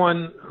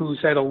someone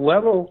who's at a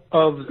level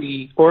of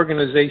the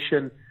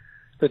organization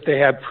that they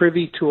have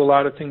privy to a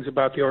lot of things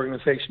about the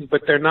organization,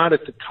 but they're not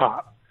at the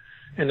top.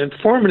 An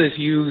informant is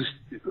used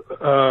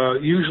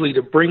usually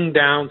to bring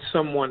down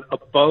someone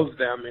above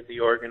them in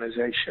the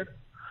organization.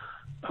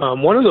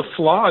 One of the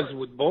flaws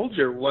with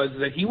Bulger was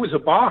that he was a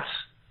boss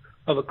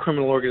of a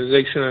criminal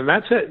organization, and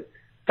that's it.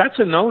 That's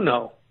a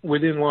no-no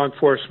within law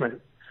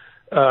enforcement,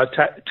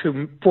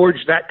 to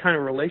forge that kind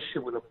of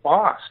relationship with a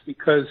boss,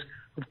 because,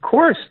 of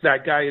course,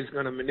 that guy is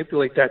going to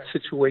manipulate that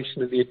situation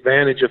to the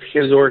advantage of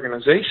his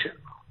organization.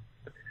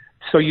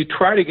 So you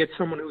try to get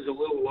someone who's a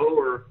little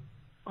lower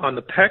on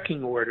the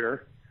pecking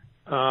order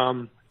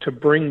to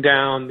bring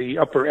down the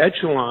upper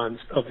echelons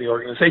of the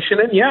organization.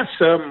 And yes,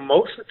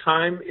 most of the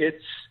time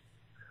it's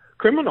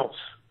criminals,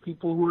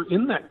 people who are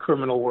in that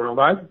criminal world.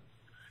 I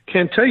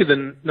can't tell you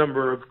the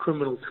number of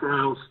criminal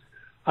trials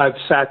I've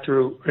sat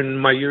through in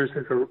my years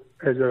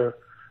as a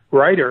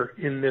writer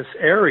in this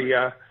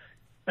area,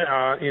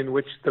 in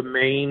which the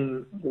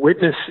main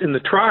witness in the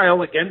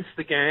trial against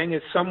the gang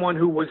is someone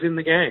who was in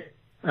the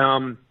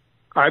gang.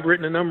 I've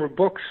written a number of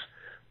books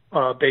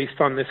based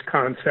on this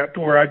concept,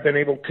 where I've been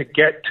able to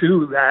get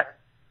to that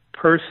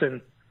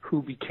person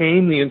who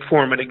became the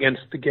informant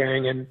against the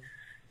gang,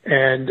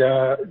 and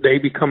they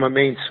become a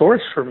main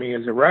source for me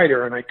as a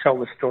writer, and I tell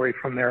the story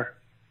from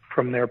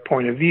their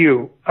point of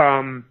view.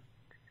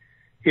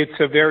 It's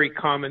a very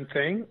common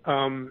thing.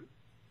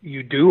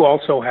 You do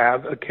also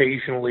have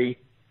occasionally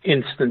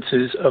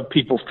instances of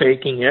people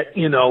faking it,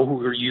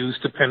 who are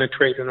used to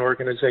penetrate an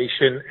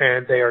organization,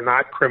 and they are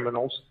not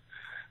criminals.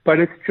 But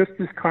it's just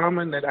as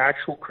common that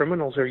actual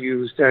criminals are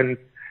used, and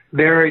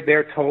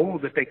they're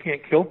told that they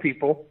can't kill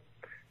people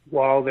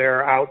while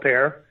they're out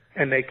there,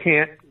 and they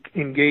can't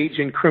engage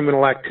in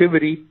criminal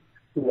activity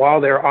while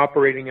they're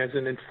operating as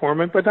an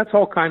informant. But that's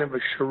all kind of a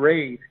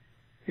charade.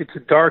 It's a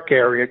dark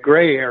area,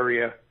 gray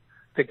area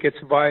that gets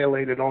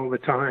violated all the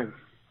time.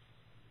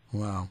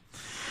 Wow.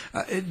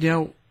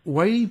 Now,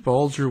 Whitey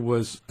Bulger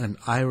was an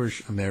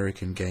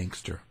Irish-American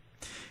gangster.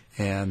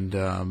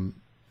 And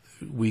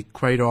we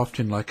quite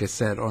often, like I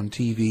said, on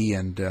TV,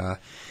 and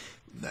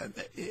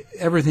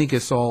everything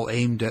is all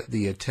aimed at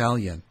the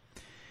Italian.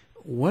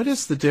 What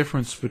is the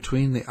difference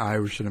between the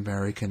Irish and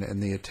American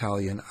and the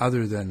Italian,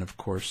 other than, of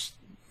course,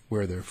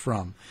 where they're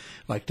from?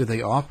 Like, do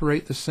they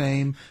operate the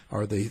same?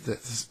 Were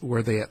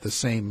they at the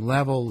same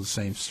level, the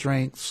same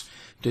strengths?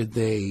 Did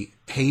they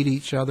hate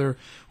each other?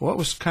 What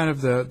was kind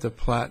of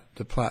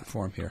the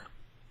platform here?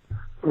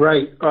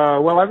 Right.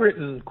 Well, I've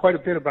written quite a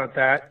bit about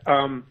that.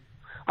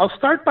 I'll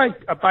start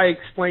by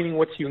explaining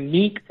what's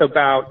unique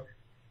about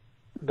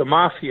the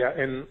Mafia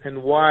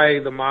and why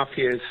the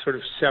Mafia is sort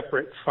of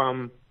separate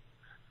from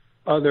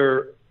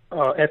other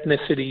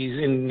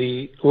ethnicities in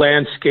the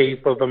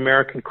landscape of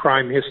American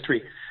crime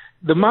history.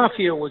 The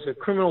Mafia was a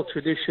criminal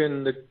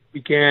tradition that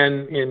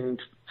began in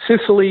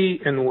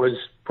Sicily and was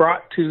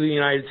brought to the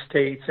United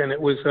States, and it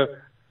was a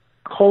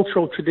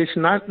cultural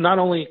tradition, not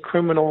only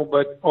criminal,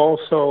 but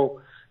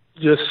also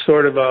just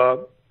sort of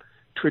a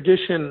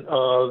tradition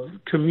of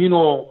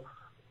communal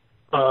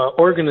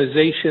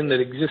organization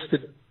that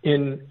existed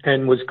in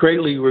and was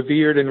greatly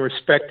revered and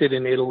respected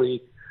in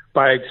Italy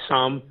by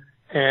some,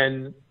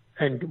 and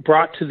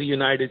brought to the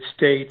United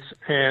States,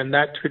 and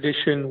that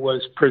tradition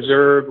was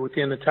preserved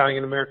within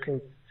Italian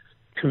American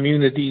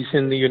communities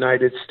in the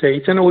United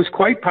States, and it was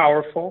quite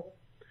powerful,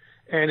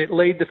 and it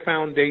laid the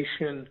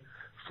foundation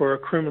for a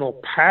criminal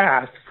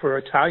path for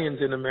Italians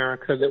in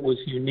America that was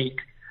unique.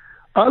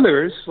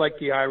 Others, like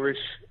the Irish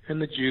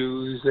and the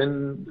Jews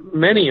and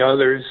many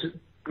others,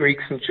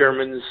 Greeks and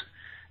Germans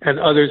and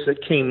others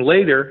that came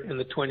later in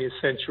the 20th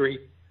century,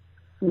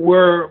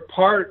 were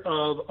part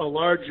of a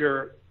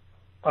larger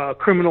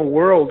criminal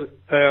world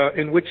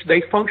in which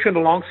they functioned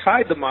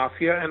alongside the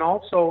Mafia and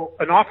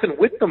often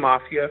with the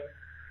Mafia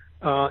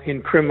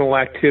in criminal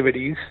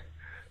activities,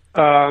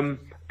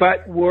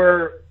 but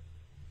were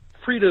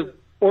free to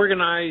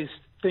organize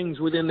things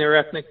within their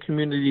ethnic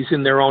communities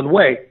in their own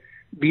way.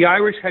 The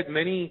Irish had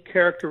many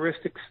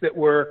characteristics that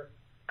were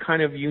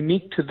kind of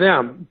unique to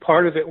them.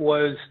 Part of it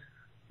was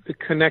the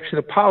connection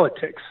of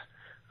politics.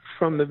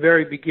 From the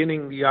very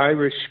beginning, the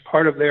Irish,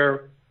 part of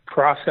their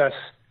process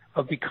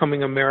of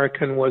becoming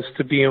American was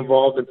to be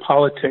involved in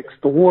politics.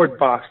 The ward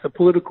boss, the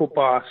political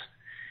boss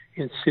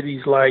in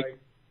cities like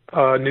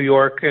New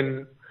York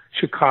and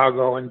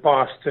Chicago and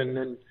Boston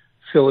and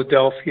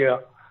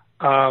Philadelphia,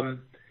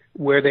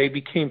 where they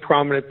became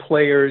prominent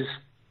players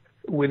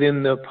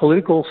within the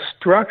political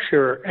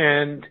structure,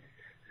 and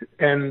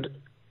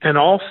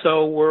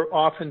also were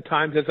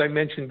oftentimes, as I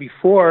mentioned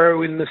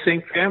before, in the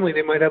same family.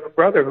 They might have a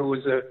brother who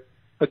was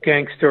a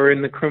gangster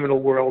in the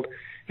criminal world.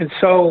 And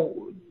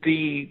so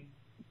the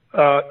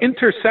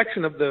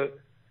intersection of the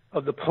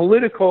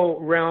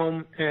political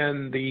realm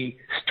and the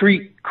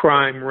street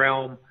crime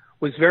realm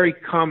was very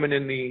common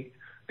in the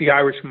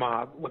Irish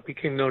mob, what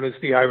became known as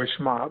the Irish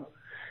mob,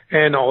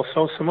 and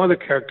also some other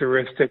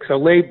characteristics: a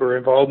labor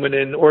involvement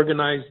in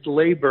organized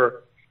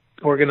labor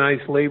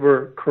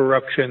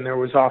corruption. There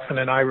was often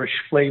an Irish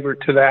flavor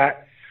to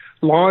that.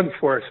 Law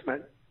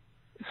enforcement,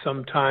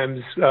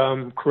 sometimes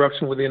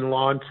corruption within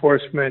law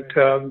enforcement.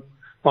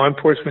 Law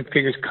enforcement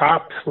figures,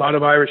 cops. A lot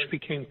of Irish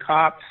became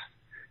cops,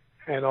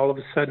 and all of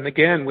a sudden,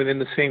 again, within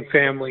the same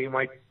family, you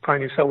might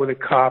find yourself with a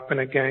cop and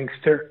a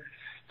gangster.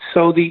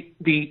 So the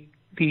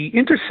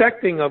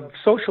intersecting of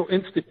social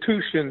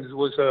institutions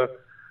was a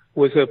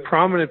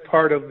prominent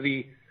part of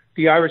the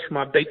Irish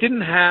mob. They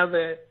didn't have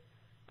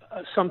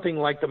something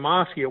like the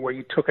Mafia, where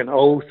you took an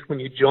oath when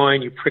you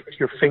joined, you pricked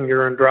your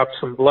finger and dropped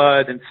some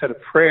blood and said a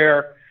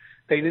prayer.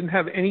 They didn't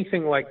have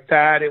anything like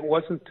that. It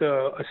wasn't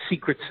a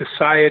secret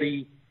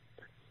society.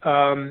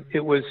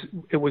 It was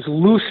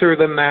looser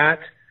than that,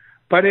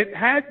 but it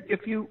had.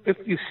 If you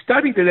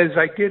studied it, as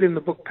I did in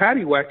the book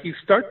Paddywhack, you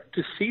start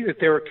to see that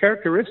there are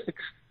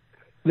characteristics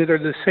that are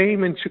the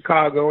same in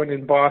Chicago and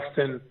in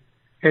Boston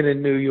and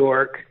in New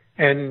York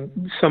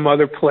and some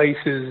other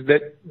places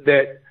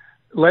that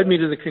led me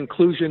to the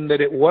conclusion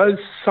that it was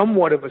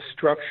somewhat of a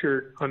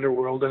structured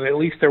underworld, and at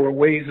least there were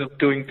ways of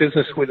doing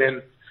business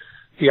within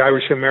the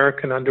Irish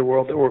American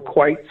underworld that were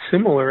quite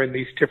similar in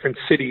these different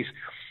cities.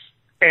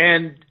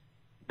 And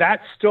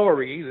that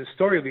story, the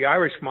story of the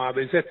Irish mob,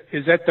 is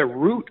at the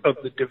root of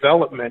the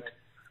development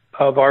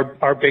of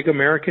our big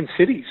American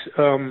cities,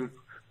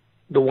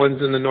 the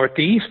ones in the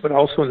Northeast, but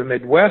also in the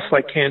Midwest,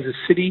 like Kansas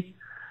City.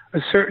 A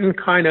certain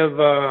kind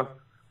of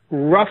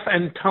rough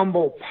and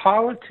tumble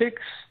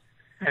politics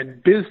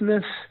and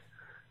business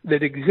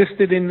that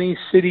existed in these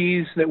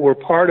cities, that were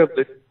part of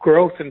the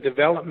growth and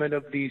development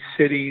of these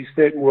cities,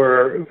 that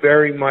were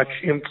very much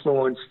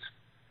influenced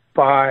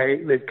by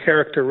the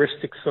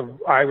characteristics of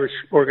Irish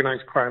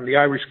organized crime, the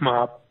Irish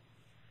mob.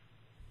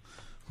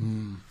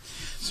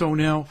 So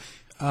now,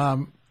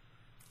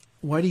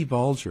 Whitey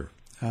Bulger,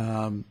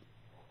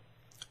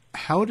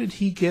 how did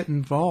he get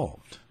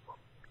involved?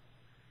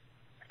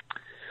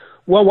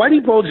 Well,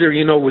 Whitey Bulger,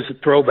 was a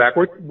throwback.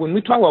 When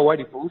we talk about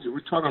Whitey Bulger,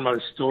 we're talking about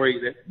a story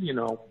that,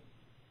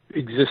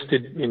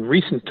 existed in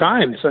recent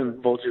times.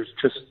 And Bulger's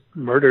just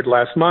murdered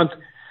last month.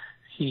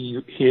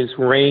 His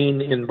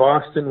reign in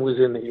Boston was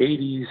in the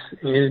 80s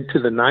into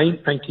the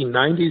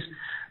 1990s.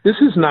 This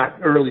is not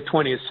early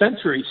 20th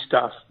century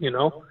stuff, you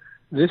know.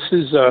 This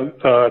is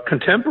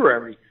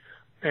contemporary.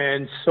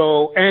 And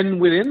so, and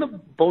within the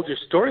Bolger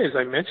story, as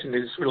I mentioned,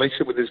 his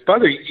relationship with his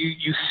brother,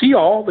 you see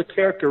all the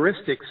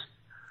characteristics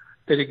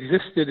that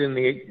existed in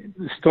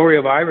the story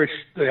of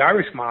the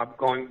Irish mob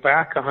going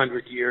back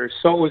 100 years.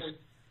 So it was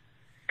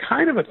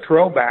kind of a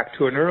throwback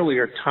to an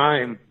earlier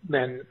time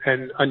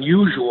and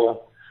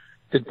unusual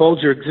that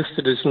Bolger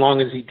existed as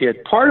long as he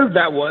did. Part of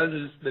that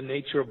was the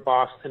nature of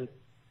Boston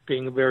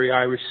being a very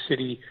Irish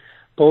city.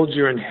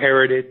 Bolger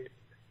inherited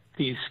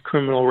these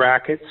criminal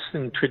rackets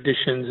and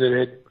traditions that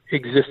had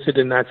existed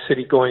in that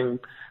city going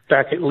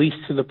back at least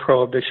to the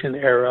Prohibition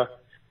era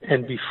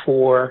and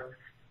before.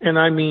 And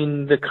I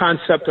mean, the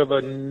concept of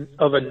a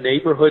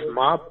neighborhood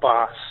mob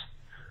boss,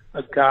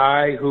 a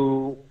guy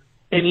who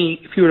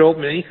if you would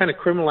open any kind of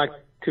criminal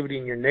activity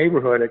in your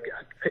neighborhood,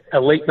 a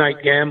late night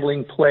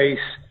gambling place,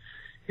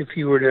 if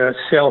you were to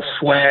sell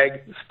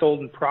swag,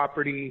 stolen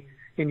property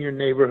in your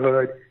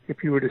neighborhood, if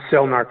you were to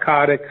sell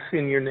narcotics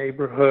in your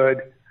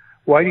neighborhood,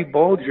 Whitey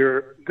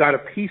Bulger got a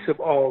piece of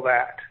all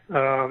that.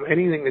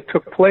 Anything that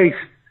took place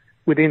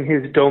within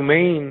his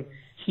domain,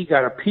 he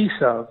got a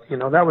piece of. You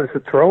know, that was a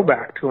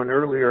throwback to an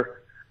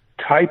earlier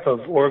type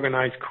of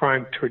organized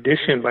crime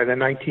tradition by the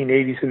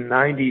 1980s and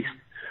 90s.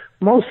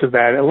 A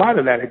lot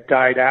of that had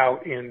died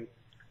out in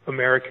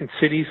American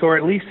cities, or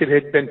at least it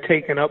had been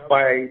taken up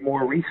by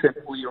more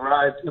recently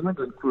arrived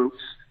immigrant groups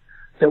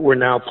that were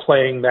now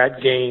playing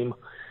that game.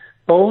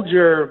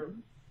 Bulger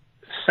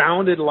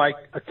sounded like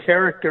a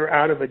character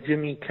out of a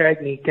Jimmy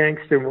Cagney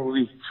gangster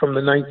movie from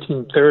the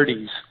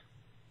 1930s.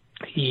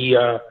 He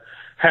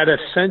had a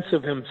sense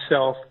of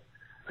himself,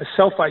 a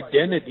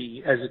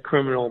self-identity as a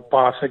criminal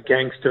boss, a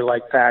gangster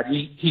like that.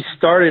 He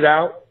started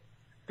out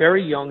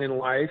very young in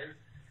life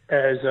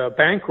as a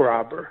bank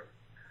robber.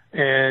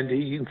 And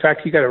in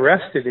fact, he got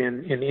arrested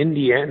in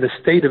Indiana, the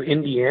state of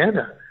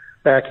Indiana,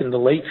 back in the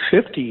late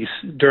 50s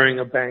during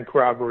a bank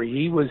robbery.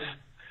 He was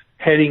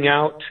heading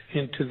out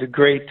into the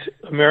great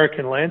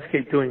American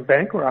landscape doing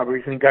bank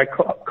robberies, and he got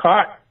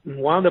caught and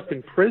wound up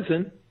in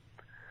prison,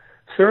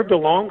 served a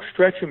long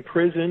stretch in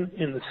prison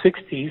in the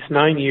 60s,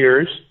 9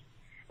 years.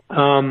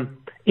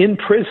 In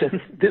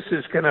prison, this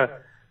is going to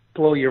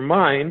blow your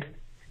mind,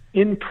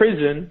 in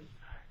prison,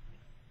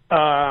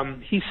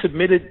 he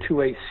submitted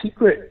to a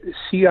secret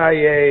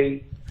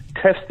CIA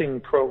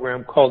testing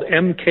program called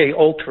MK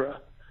Ultra,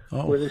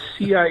 where the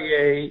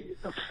CIA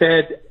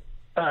fed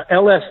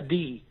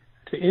LSD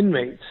to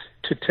inmates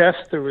to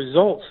test the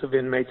results of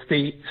inmates.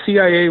 The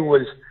CIA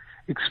was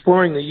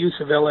exploring the use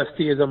of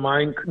LSD as a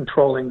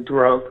mind-controlling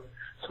drug,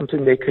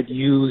 something they could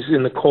use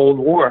in the Cold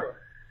War.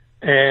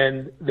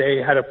 And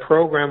they had a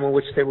program in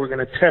which they were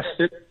going to test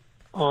it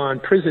on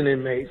prison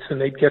inmates,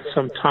 and they'd get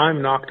some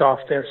time knocked off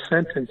their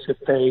sentence if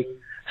they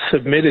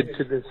submitted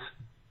to this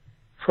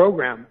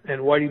program.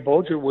 And Whitey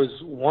Bulger was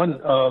one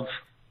of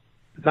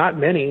not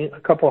many, a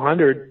couple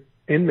hundred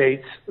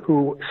inmates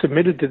who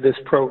submitted to this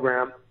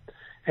program.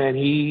 And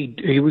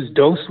he was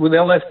dosed with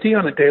LSD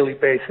on a daily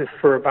basis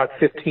for about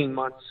 15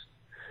 months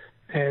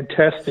and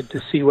tested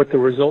to see what the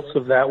results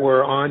of that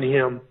were on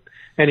him.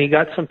 And he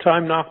got some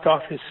time knocked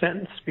off his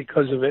sentence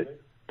because of it,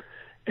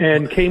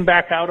 and came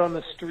back out on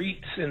the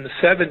streets in the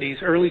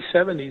 70s, early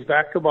 70s,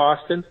 back to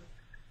Boston,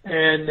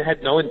 and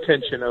had no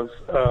intention of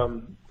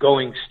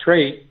going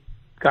straight,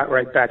 got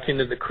right back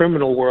into the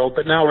criminal world.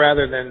 But now,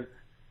 rather than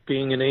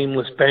being an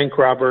aimless bank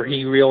robber,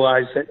 he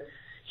realized that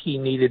he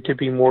needed to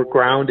be more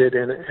grounded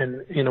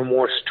and in a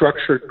more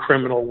structured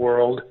criminal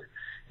world.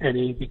 And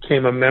he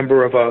became a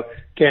member of a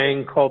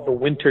gang called the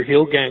Winter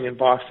Hill Gang in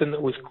Boston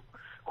that was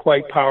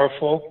quite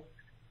powerful.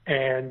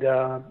 And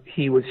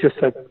he was just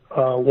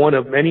one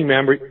of many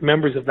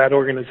members of that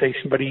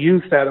organization, but he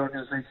used that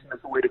organization as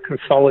a way to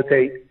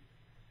consolidate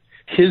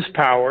his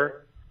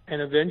power,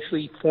 and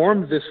eventually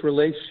formed this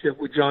relationship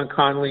with John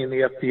Connolly and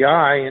the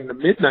FBI in the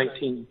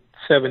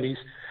mid-1970s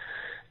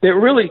that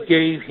really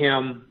gave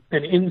him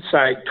an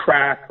inside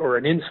track or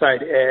an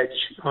inside edge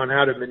on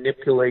how to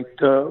manipulate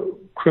the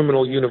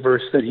criminal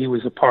universe that he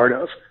was a part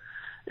of.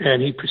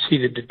 And he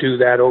proceeded to do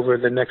that over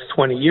the next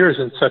 20 years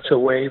in such a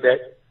way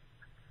that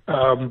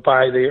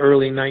by the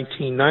early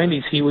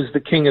 1990s, he was the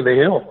king of the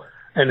hill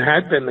and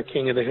had been the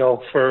king of the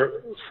hill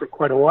for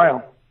quite a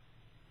while.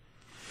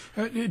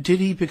 Did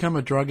he become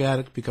a drug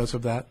addict because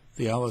of that,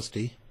 the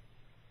LSD?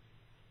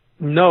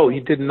 No,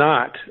 he did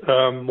not.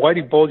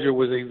 Whitey Bulger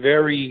was a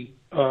very,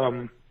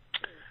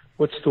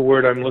 what's the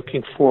word I'm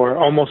looking for,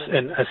 almost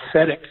an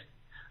ascetic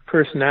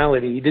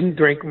personality. He didn't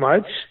drink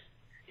much.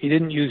 He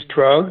didn't use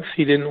drugs.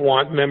 He didn't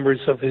want members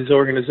of his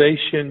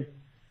organization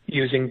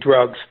using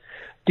drugs.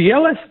 The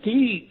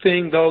LSD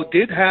thing, though,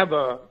 did have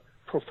a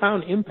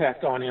profound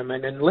impact on him.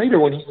 And then later,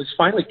 when he was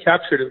finally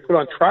captured and put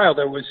on trial,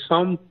 there was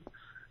some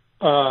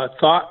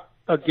thought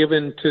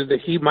given to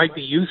that he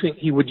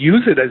would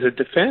use it as a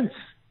defense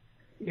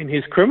in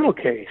his criminal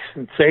case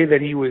and say that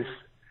he was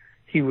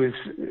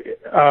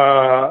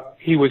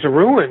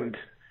ruined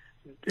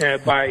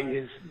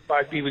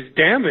he was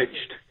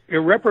damaged,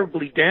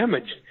 irreparably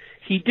damaged.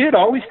 He did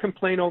always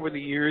complain over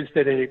the years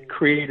that it had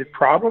created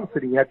problems,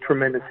 that he had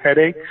tremendous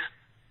headaches,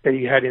 that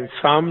he had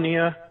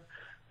insomnia,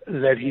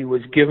 that he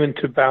was given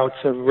to bouts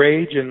of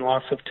rage and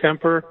loss of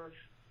temper.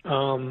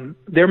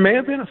 There may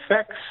have been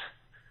effects,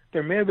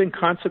 there may have been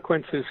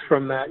consequences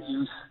from that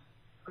use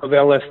of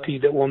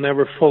LSD that we'll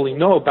never fully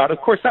know about. Of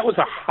course, that was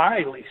a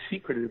highly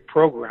secretive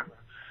program,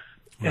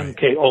 right.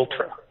 MK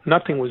Ultra.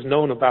 Nothing was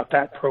known about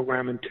that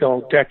program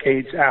until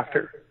decades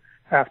after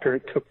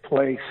it took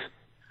place,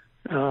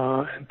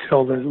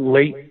 until the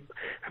late,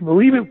 I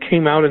believe it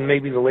came out in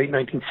maybe the late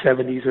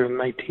 1970s or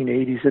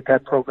 1980s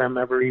that program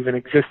ever even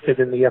existed,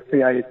 and the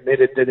FBI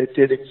admitted that it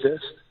did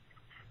exist.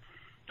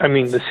 I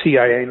mean, the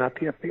CIA, not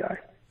the FBI.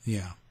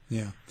 Yeah.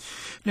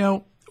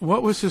 Now,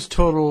 what was his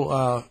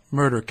total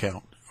murder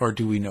count, or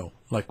do we know?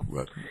 Like,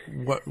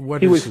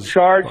 what he is was his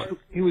charged? part?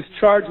 He was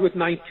charged with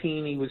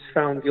 19. He was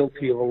found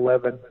guilty of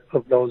 11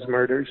 of those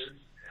murders.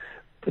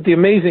 But the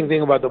amazing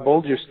thing about the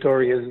Bulger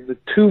story is the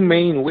two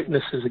main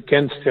witnesses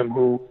against him,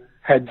 who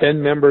had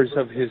been members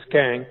of his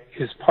gang,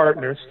 his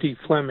partner, Steve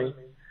Flemmi,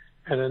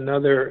 and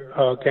another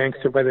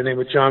gangster by the name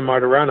of John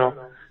Martorano.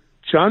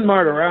 John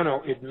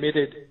Martorano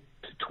admitted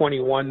to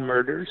 21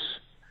 murders.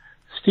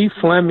 Steve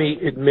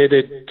Flemmi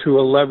admitted to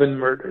 11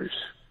 murders.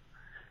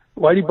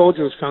 Whitey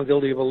Bulger was found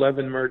guilty of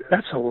 11 murders.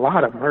 That's a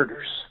lot of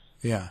murders.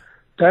 Yeah.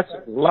 That's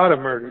a lot of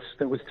murders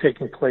that was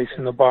taking place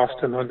in the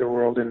Boston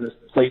underworld in the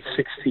late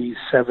 60s,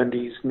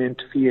 70s, and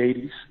into the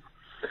 80s.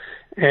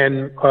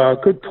 And a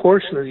good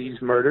portion of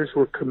these murders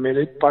were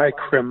committed by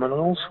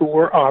criminals who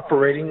were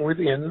operating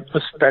within a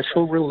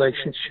special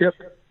relationship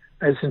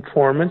as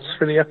informants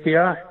for the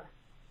FBI.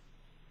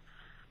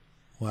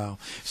 Wow.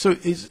 So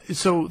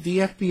the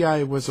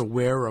FBI was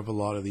aware of a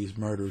lot of these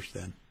murders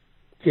then?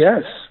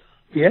 Yes.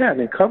 Yeah,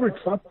 they covered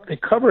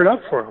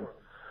up for him.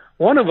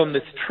 One of them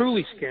that's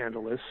truly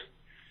scandalous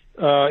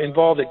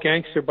involved a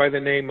gangster by the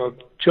name of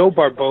Joe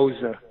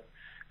Barboza.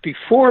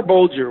 Before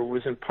Bulger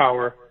was in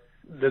power,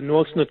 the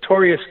most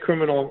notorious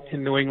criminal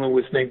in New England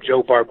was named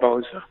Joe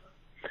Barboza.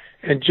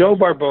 And Joe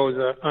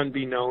Barboza,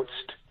 unbeknownst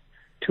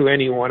to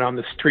anyone on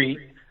the street,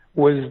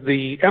 was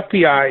the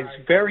FBI's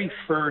very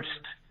first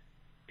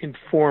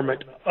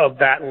informant of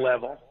that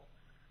level.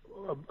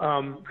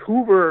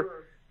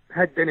 Hoover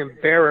had been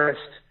embarrassed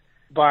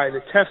by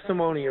the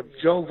testimony of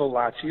Joe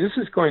Valachi. This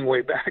is going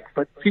way back,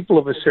 but people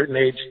of a certain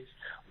age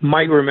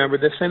might remember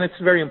this, and it's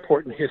very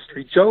important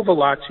history. Joe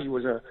Valachi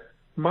was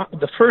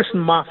the first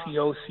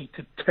mafiosi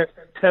to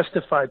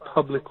testify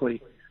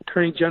publicly.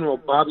 Attorney General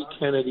Bobby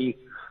Kennedy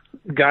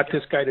got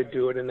this guy to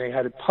do it, and they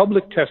had a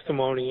public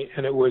testimony,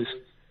 and it was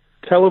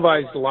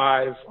televised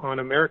live on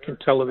American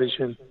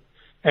television,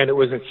 and it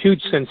was a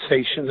huge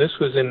sensation. This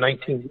was in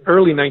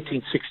early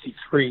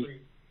 1963.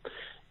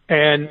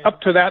 And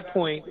up to that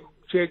point,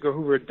 J. Edgar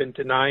Hoover had been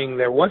denying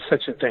there was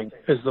such a thing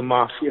as the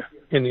mafia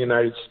in the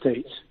United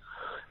States.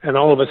 And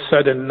all of a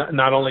sudden,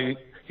 not only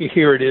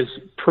here it is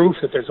proof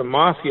that there's a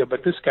mafia,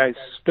 but this guy's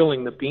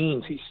spilling the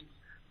beans. He's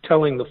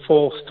telling the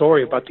full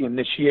story about the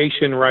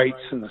initiation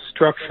rites and the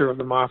structure of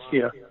the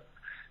mafia.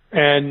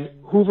 And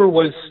Hoover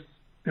was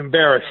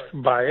embarrassed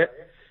by it,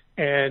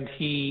 and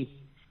he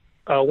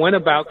went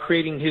about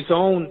creating his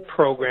own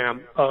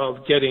program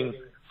of getting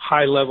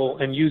high-level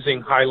and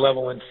using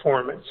high-level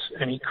informants.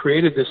 And he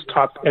created this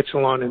top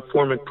echelon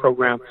informant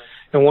program.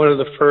 And one of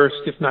the first,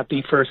 if not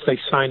the first, they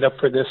signed up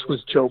for this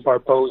was Joe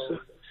Barboza.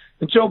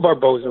 And Joe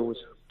Barboza was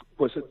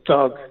a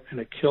thug and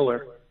a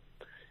killer.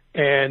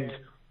 And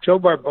Joe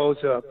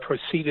Barboza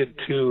proceeded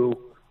to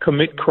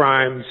commit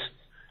crimes.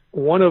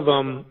 One of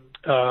them,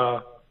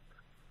 a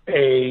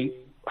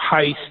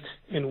heist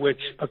in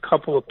which a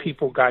couple of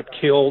people got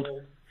killed.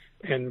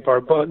 And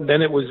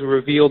then it was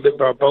revealed that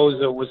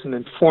Barboza was an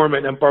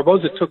informant, and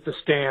Barboza took the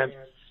stand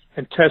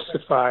and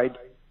testified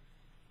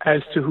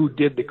as to who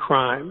did the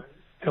crime.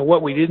 And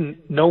what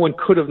no one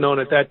could have known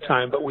at that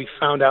time, but we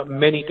found out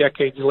many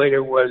decades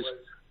later, was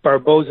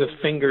Barboza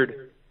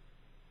fingered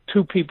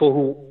two people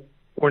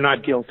who were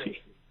not guilty,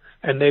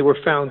 and they were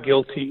found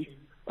guilty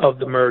of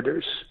the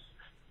murders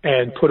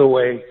and put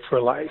away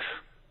for life.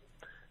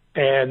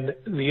 And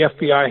the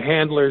FBI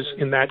handlers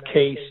in that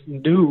case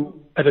knew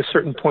at a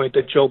certain point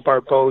that Joe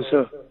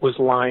Barboza was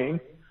lying.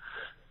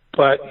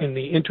 But in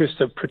the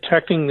interest of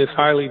protecting this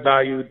highly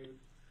valued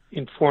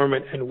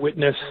informant and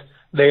witness,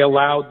 they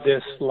allowed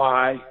this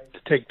lie to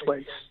take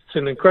place. It's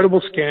an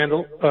incredible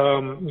scandal.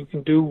 You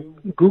can do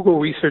Google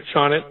research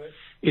on it.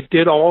 It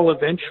did all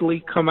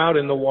eventually come out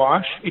in the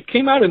wash. It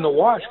came out in the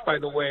wash, by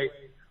the way,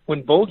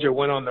 when Bulger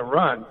went on the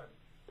run.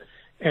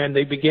 And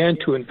they began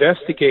to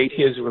investigate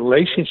his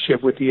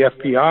relationship with the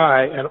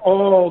FBI, and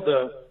all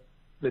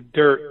the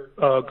dirt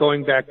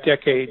going back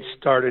decades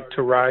started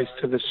to rise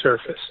to the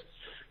surface.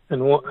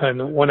 And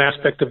one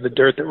aspect of the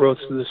dirt that rose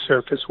to the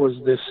surface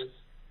was this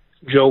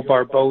Joe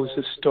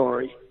Barboza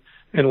story.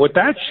 And what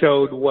that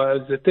showed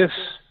was that this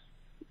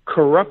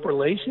corrupt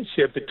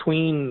relationship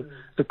between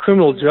the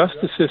criminal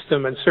justice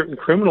system and certain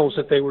criminals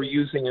that they were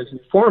using as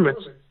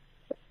informants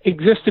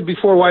existed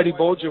before Whitey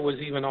Bulger was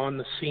even on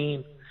the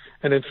scene.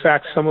 And in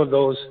fact, some of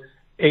those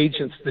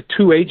agents, the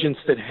two agents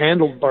that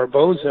handled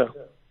Barboza,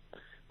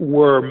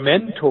 were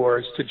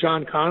mentors to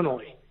John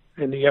Connolly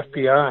in the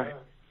FBI.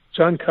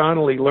 John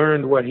Connolly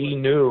learned what he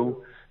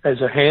knew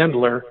as a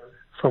handler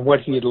from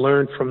what he had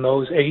learned from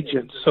those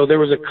agents. So there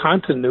was a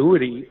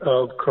continuity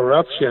of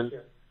corruption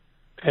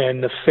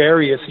and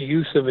nefarious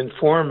use of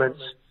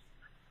informants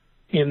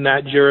in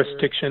that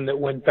jurisdiction that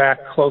went back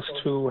close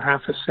to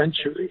half a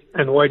century.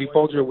 And Whitey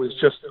Bulger was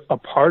just a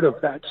part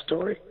of that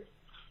story.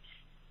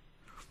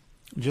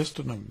 Just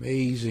an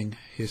amazing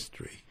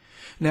history.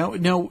 Now,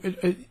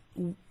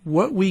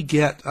 what we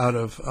get out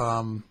of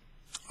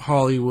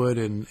Hollywood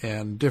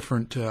and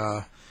different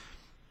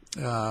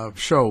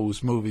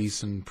shows,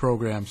 movies, and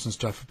programs and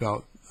stuff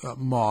about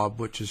mob,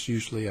 which is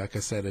usually, like I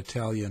said,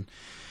 Italian.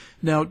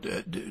 Now,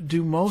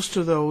 do most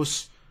of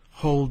those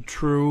hold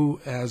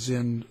true, as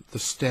in the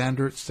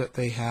standards that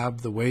they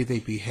have, the way they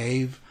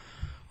behave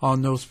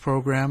on those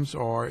programs,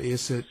 or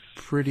is it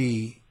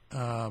pretty...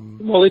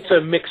 Well, it's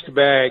a mixed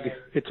bag.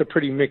 It's a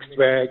pretty mixed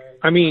bag.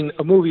 I mean,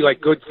 a movie like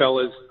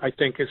Goodfellas, I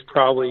think, is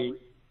probably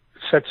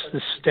sets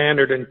the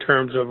standard in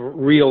terms of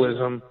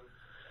realism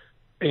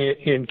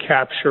in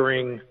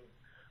capturing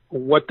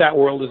what that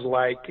world is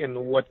like and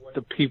what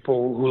the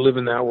people who live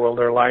in that world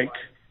are like.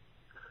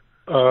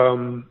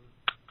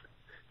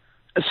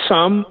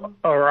 Some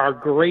are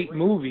great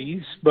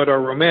movies, but are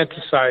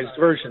romanticized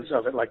versions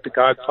of it, like the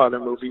Godfather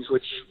movies,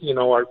 which, you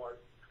know, are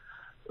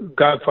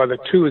Godfather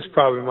 2 is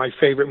probably my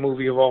favorite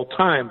movie of all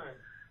time.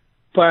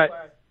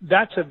 But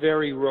that's a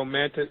very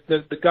romantic,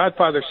 the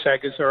Godfather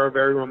sagas are a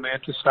very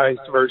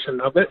romanticized version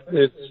of it.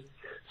 It's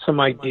some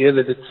idea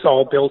that it's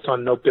all built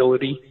on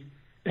nobility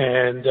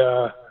and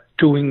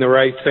doing the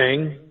right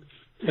thing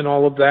and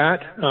all of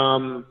that.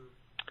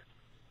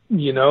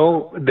 You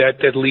know,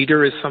 that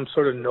leader is some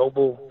sort of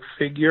noble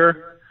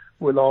figure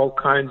with all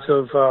kinds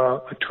of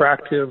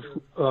attractive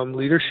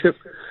leadership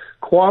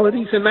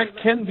qualities, and that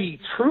can be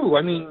true.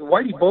 I mean,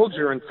 Whitey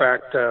Bulger, in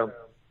fact,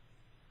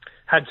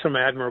 had some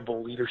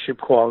admirable leadership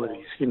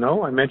qualities. You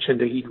know, I mentioned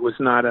that he was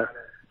not a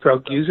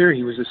drug user.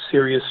 He was a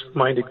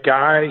serious-minded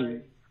guy.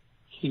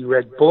 He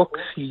read books.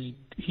 He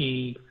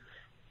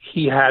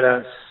had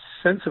a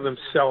sense of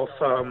himself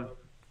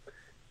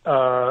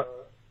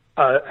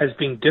as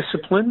being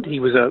disciplined. He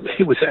was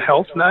a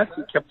health nut.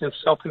 He kept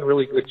himself in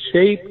really good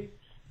shape.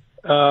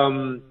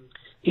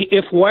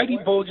 If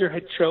Whitey Bulger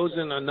had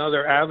chosen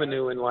another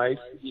avenue in life,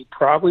 he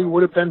probably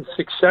would have been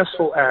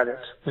successful at it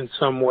in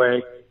some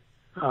way.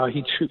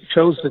 He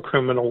chose the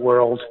criminal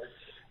world.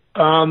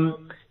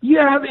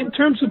 Yeah, in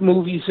terms of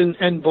movies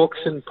and books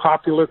and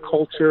popular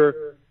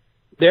culture,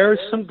 there's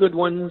some good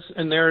ones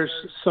and there's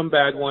some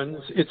bad ones.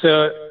 It's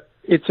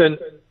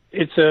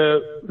a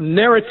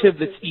narrative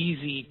that's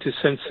easy to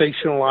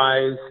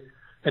sensationalize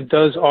and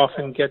does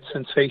often get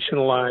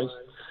sensationalized.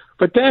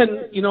 But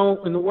then, you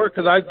know, in the work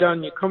that I've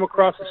done, you come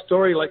across a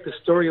story like the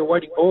story of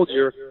Whitey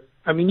Bulger.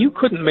 I mean, you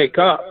couldn't make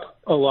up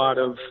a lot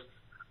of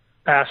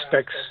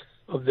aspects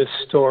of this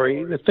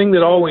story. The thing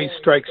that always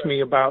strikes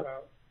me about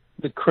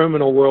the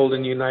criminal world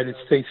in the United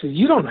States is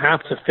you don't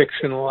have to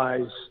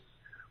fictionalize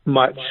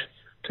much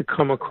to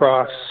come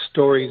across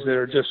stories that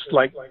are just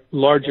like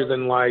larger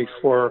than life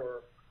or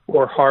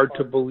hard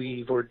to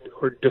believe or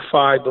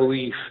defy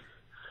belief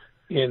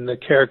in the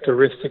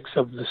characteristics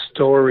of the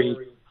story.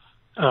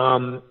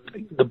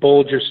 The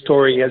Bulger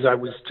story, as I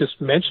was just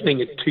mentioning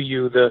it to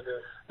you, the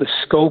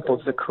scope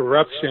of the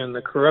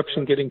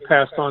corruption getting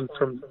passed on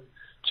from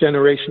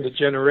generation to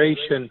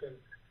generation,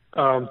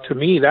 to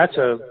me, that's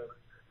a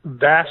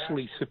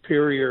vastly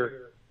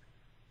superior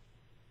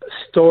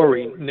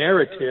story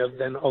narrative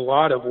than a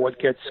lot of what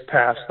gets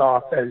passed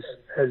off as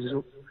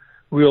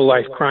real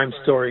life crime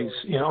stories,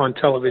 you know, on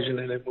television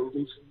and in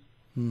movies.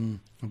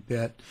 I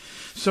bet.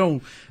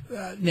 So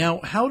now,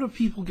 how do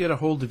people get a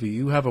hold of you?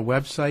 You have a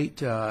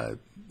website.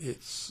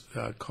 It's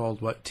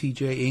called what?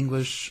 TJ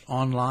English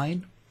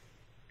Online?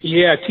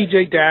 Yeah,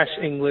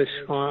 TJ-English.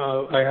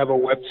 I have a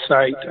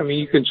website. I mean,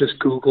 you can just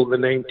Google the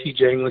name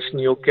TJ English and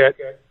you'll get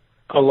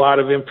a lot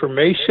of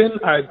information.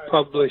 I've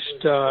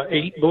published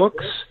 8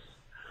 books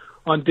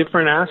on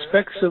different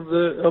aspects of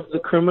the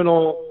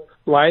criminal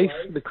life,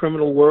 the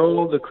criminal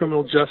world, the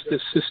criminal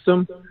justice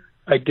system.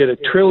 I did a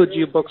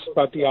trilogy of books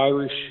about the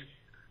Irish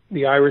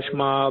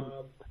mob.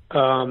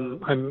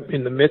 I'm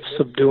in the midst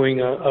of doing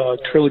a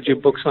trilogy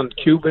of books on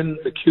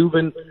the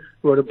Cuban.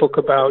 Wrote a book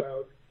about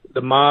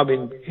the mob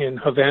in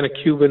Havana,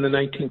 Cuba in the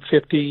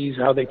 1950s,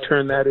 how they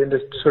turned that into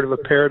sort of a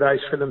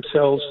paradise for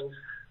themselves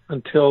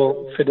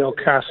until Fidel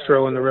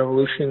Castro and the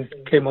revolution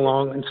came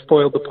along and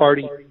spoiled the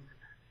party.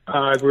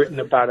 I've written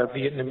about a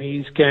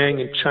Vietnamese gang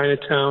in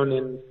Chinatown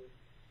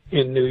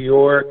in New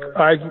York.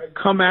 I've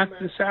come at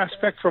this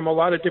aspect from a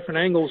lot of different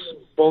angles,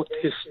 both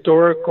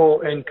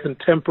historical and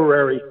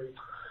contemporary.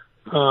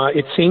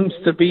 It seems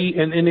to be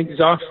an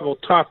inexhaustible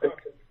topic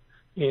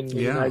in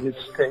the United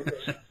States.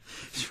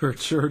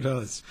 Sure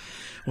does.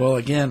 Well,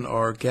 again,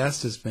 our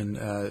guest has been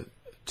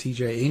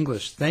TJ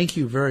English. Thank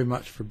you very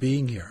much for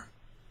being here.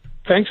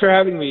 Thanks for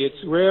having me.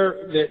 It's rare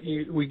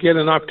that we get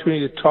an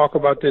opportunity to talk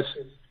about this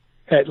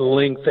at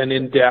length and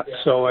in depth,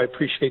 so I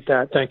appreciate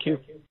that. Thank you.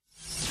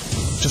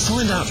 To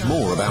find out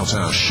more about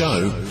our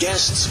show,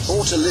 guests,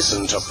 or to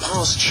listen to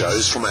past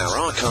shows from our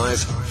archive,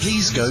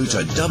 please go to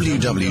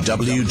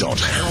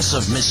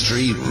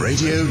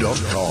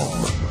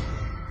www.houseofmysteryradio.com.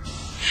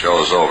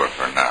 Show's over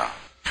for now.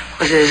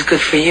 Was it as good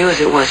for you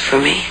as it was for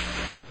me?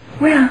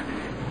 Well,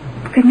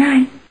 good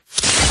night.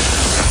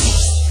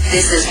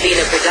 This has been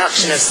a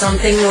production of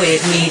Something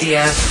Weird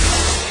Media.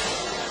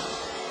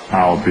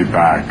 I'll be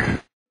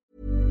back.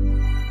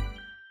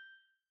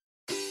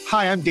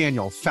 Hi, I'm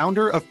Daniel,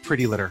 founder of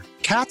Pretty Litter.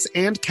 Cats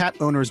and cat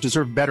owners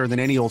deserve better than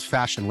any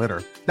old-fashioned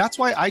litter. That's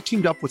why I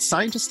teamed up with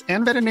scientists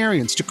and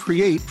veterinarians to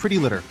create Pretty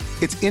Litter.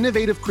 Its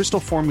innovative crystal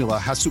formula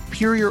has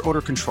superior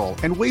odor control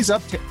and weighs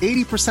up to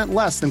 80%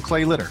 less than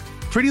clay litter.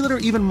 Pretty Litter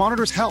even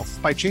monitors health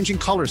by changing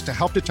colors to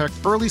help detect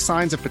early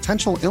signs of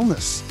potential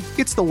illness.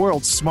 It's the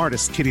world's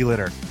smartest kitty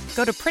litter.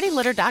 Go to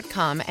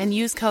prettylitter.com and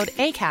use code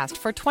ACAST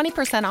for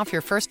 20% off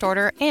your first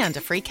order and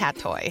a free cat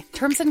toy.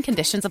 Terms and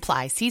conditions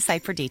apply. See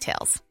site for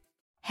details.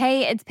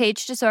 Hey, it's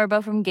Paige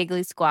DeSorbo from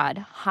Giggly Squad.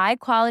 High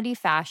quality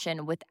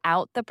fashion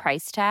without the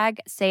price tag.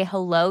 Say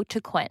hello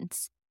to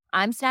Quince.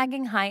 I'm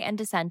snagging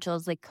high-end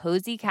essentials like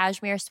cozy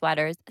cashmere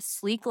sweaters,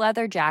 sleek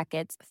leather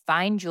jackets,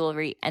 fine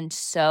jewelry, and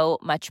so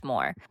much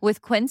more.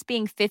 With Quince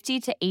being 50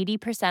 to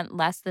 80%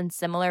 less than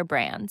similar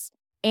brands.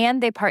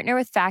 And they partner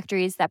with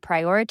factories that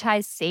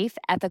prioritize safe,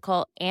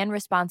 ethical, and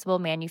responsible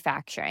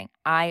manufacturing.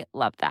 I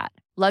love that.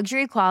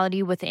 Luxury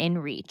quality within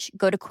reach.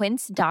 Go to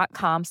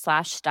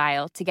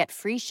quince.com/style to get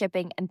free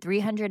shipping and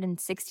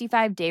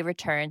 365-day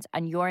returns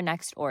on your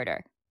next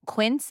order.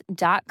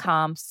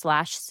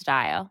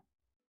 Quince.com/style.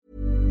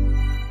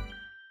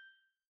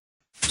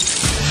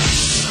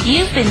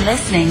 You've been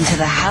listening to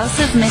the House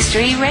of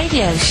Mystery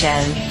radio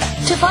show.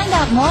 To find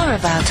out more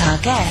about our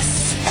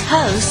guests,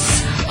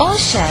 hosts, or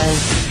shows,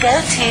 go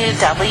to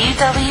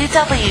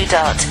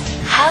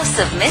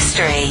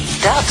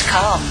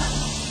www.houseofmystery.com.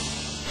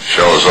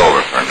 Show's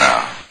over for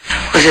now.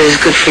 Was it as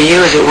good for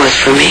you as it was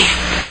for me?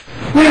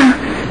 Well,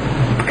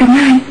 good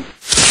night.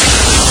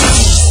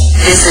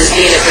 This has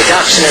been a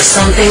production of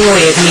Something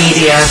Weird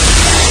Media.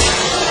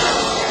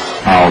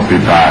 I'll be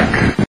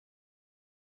back.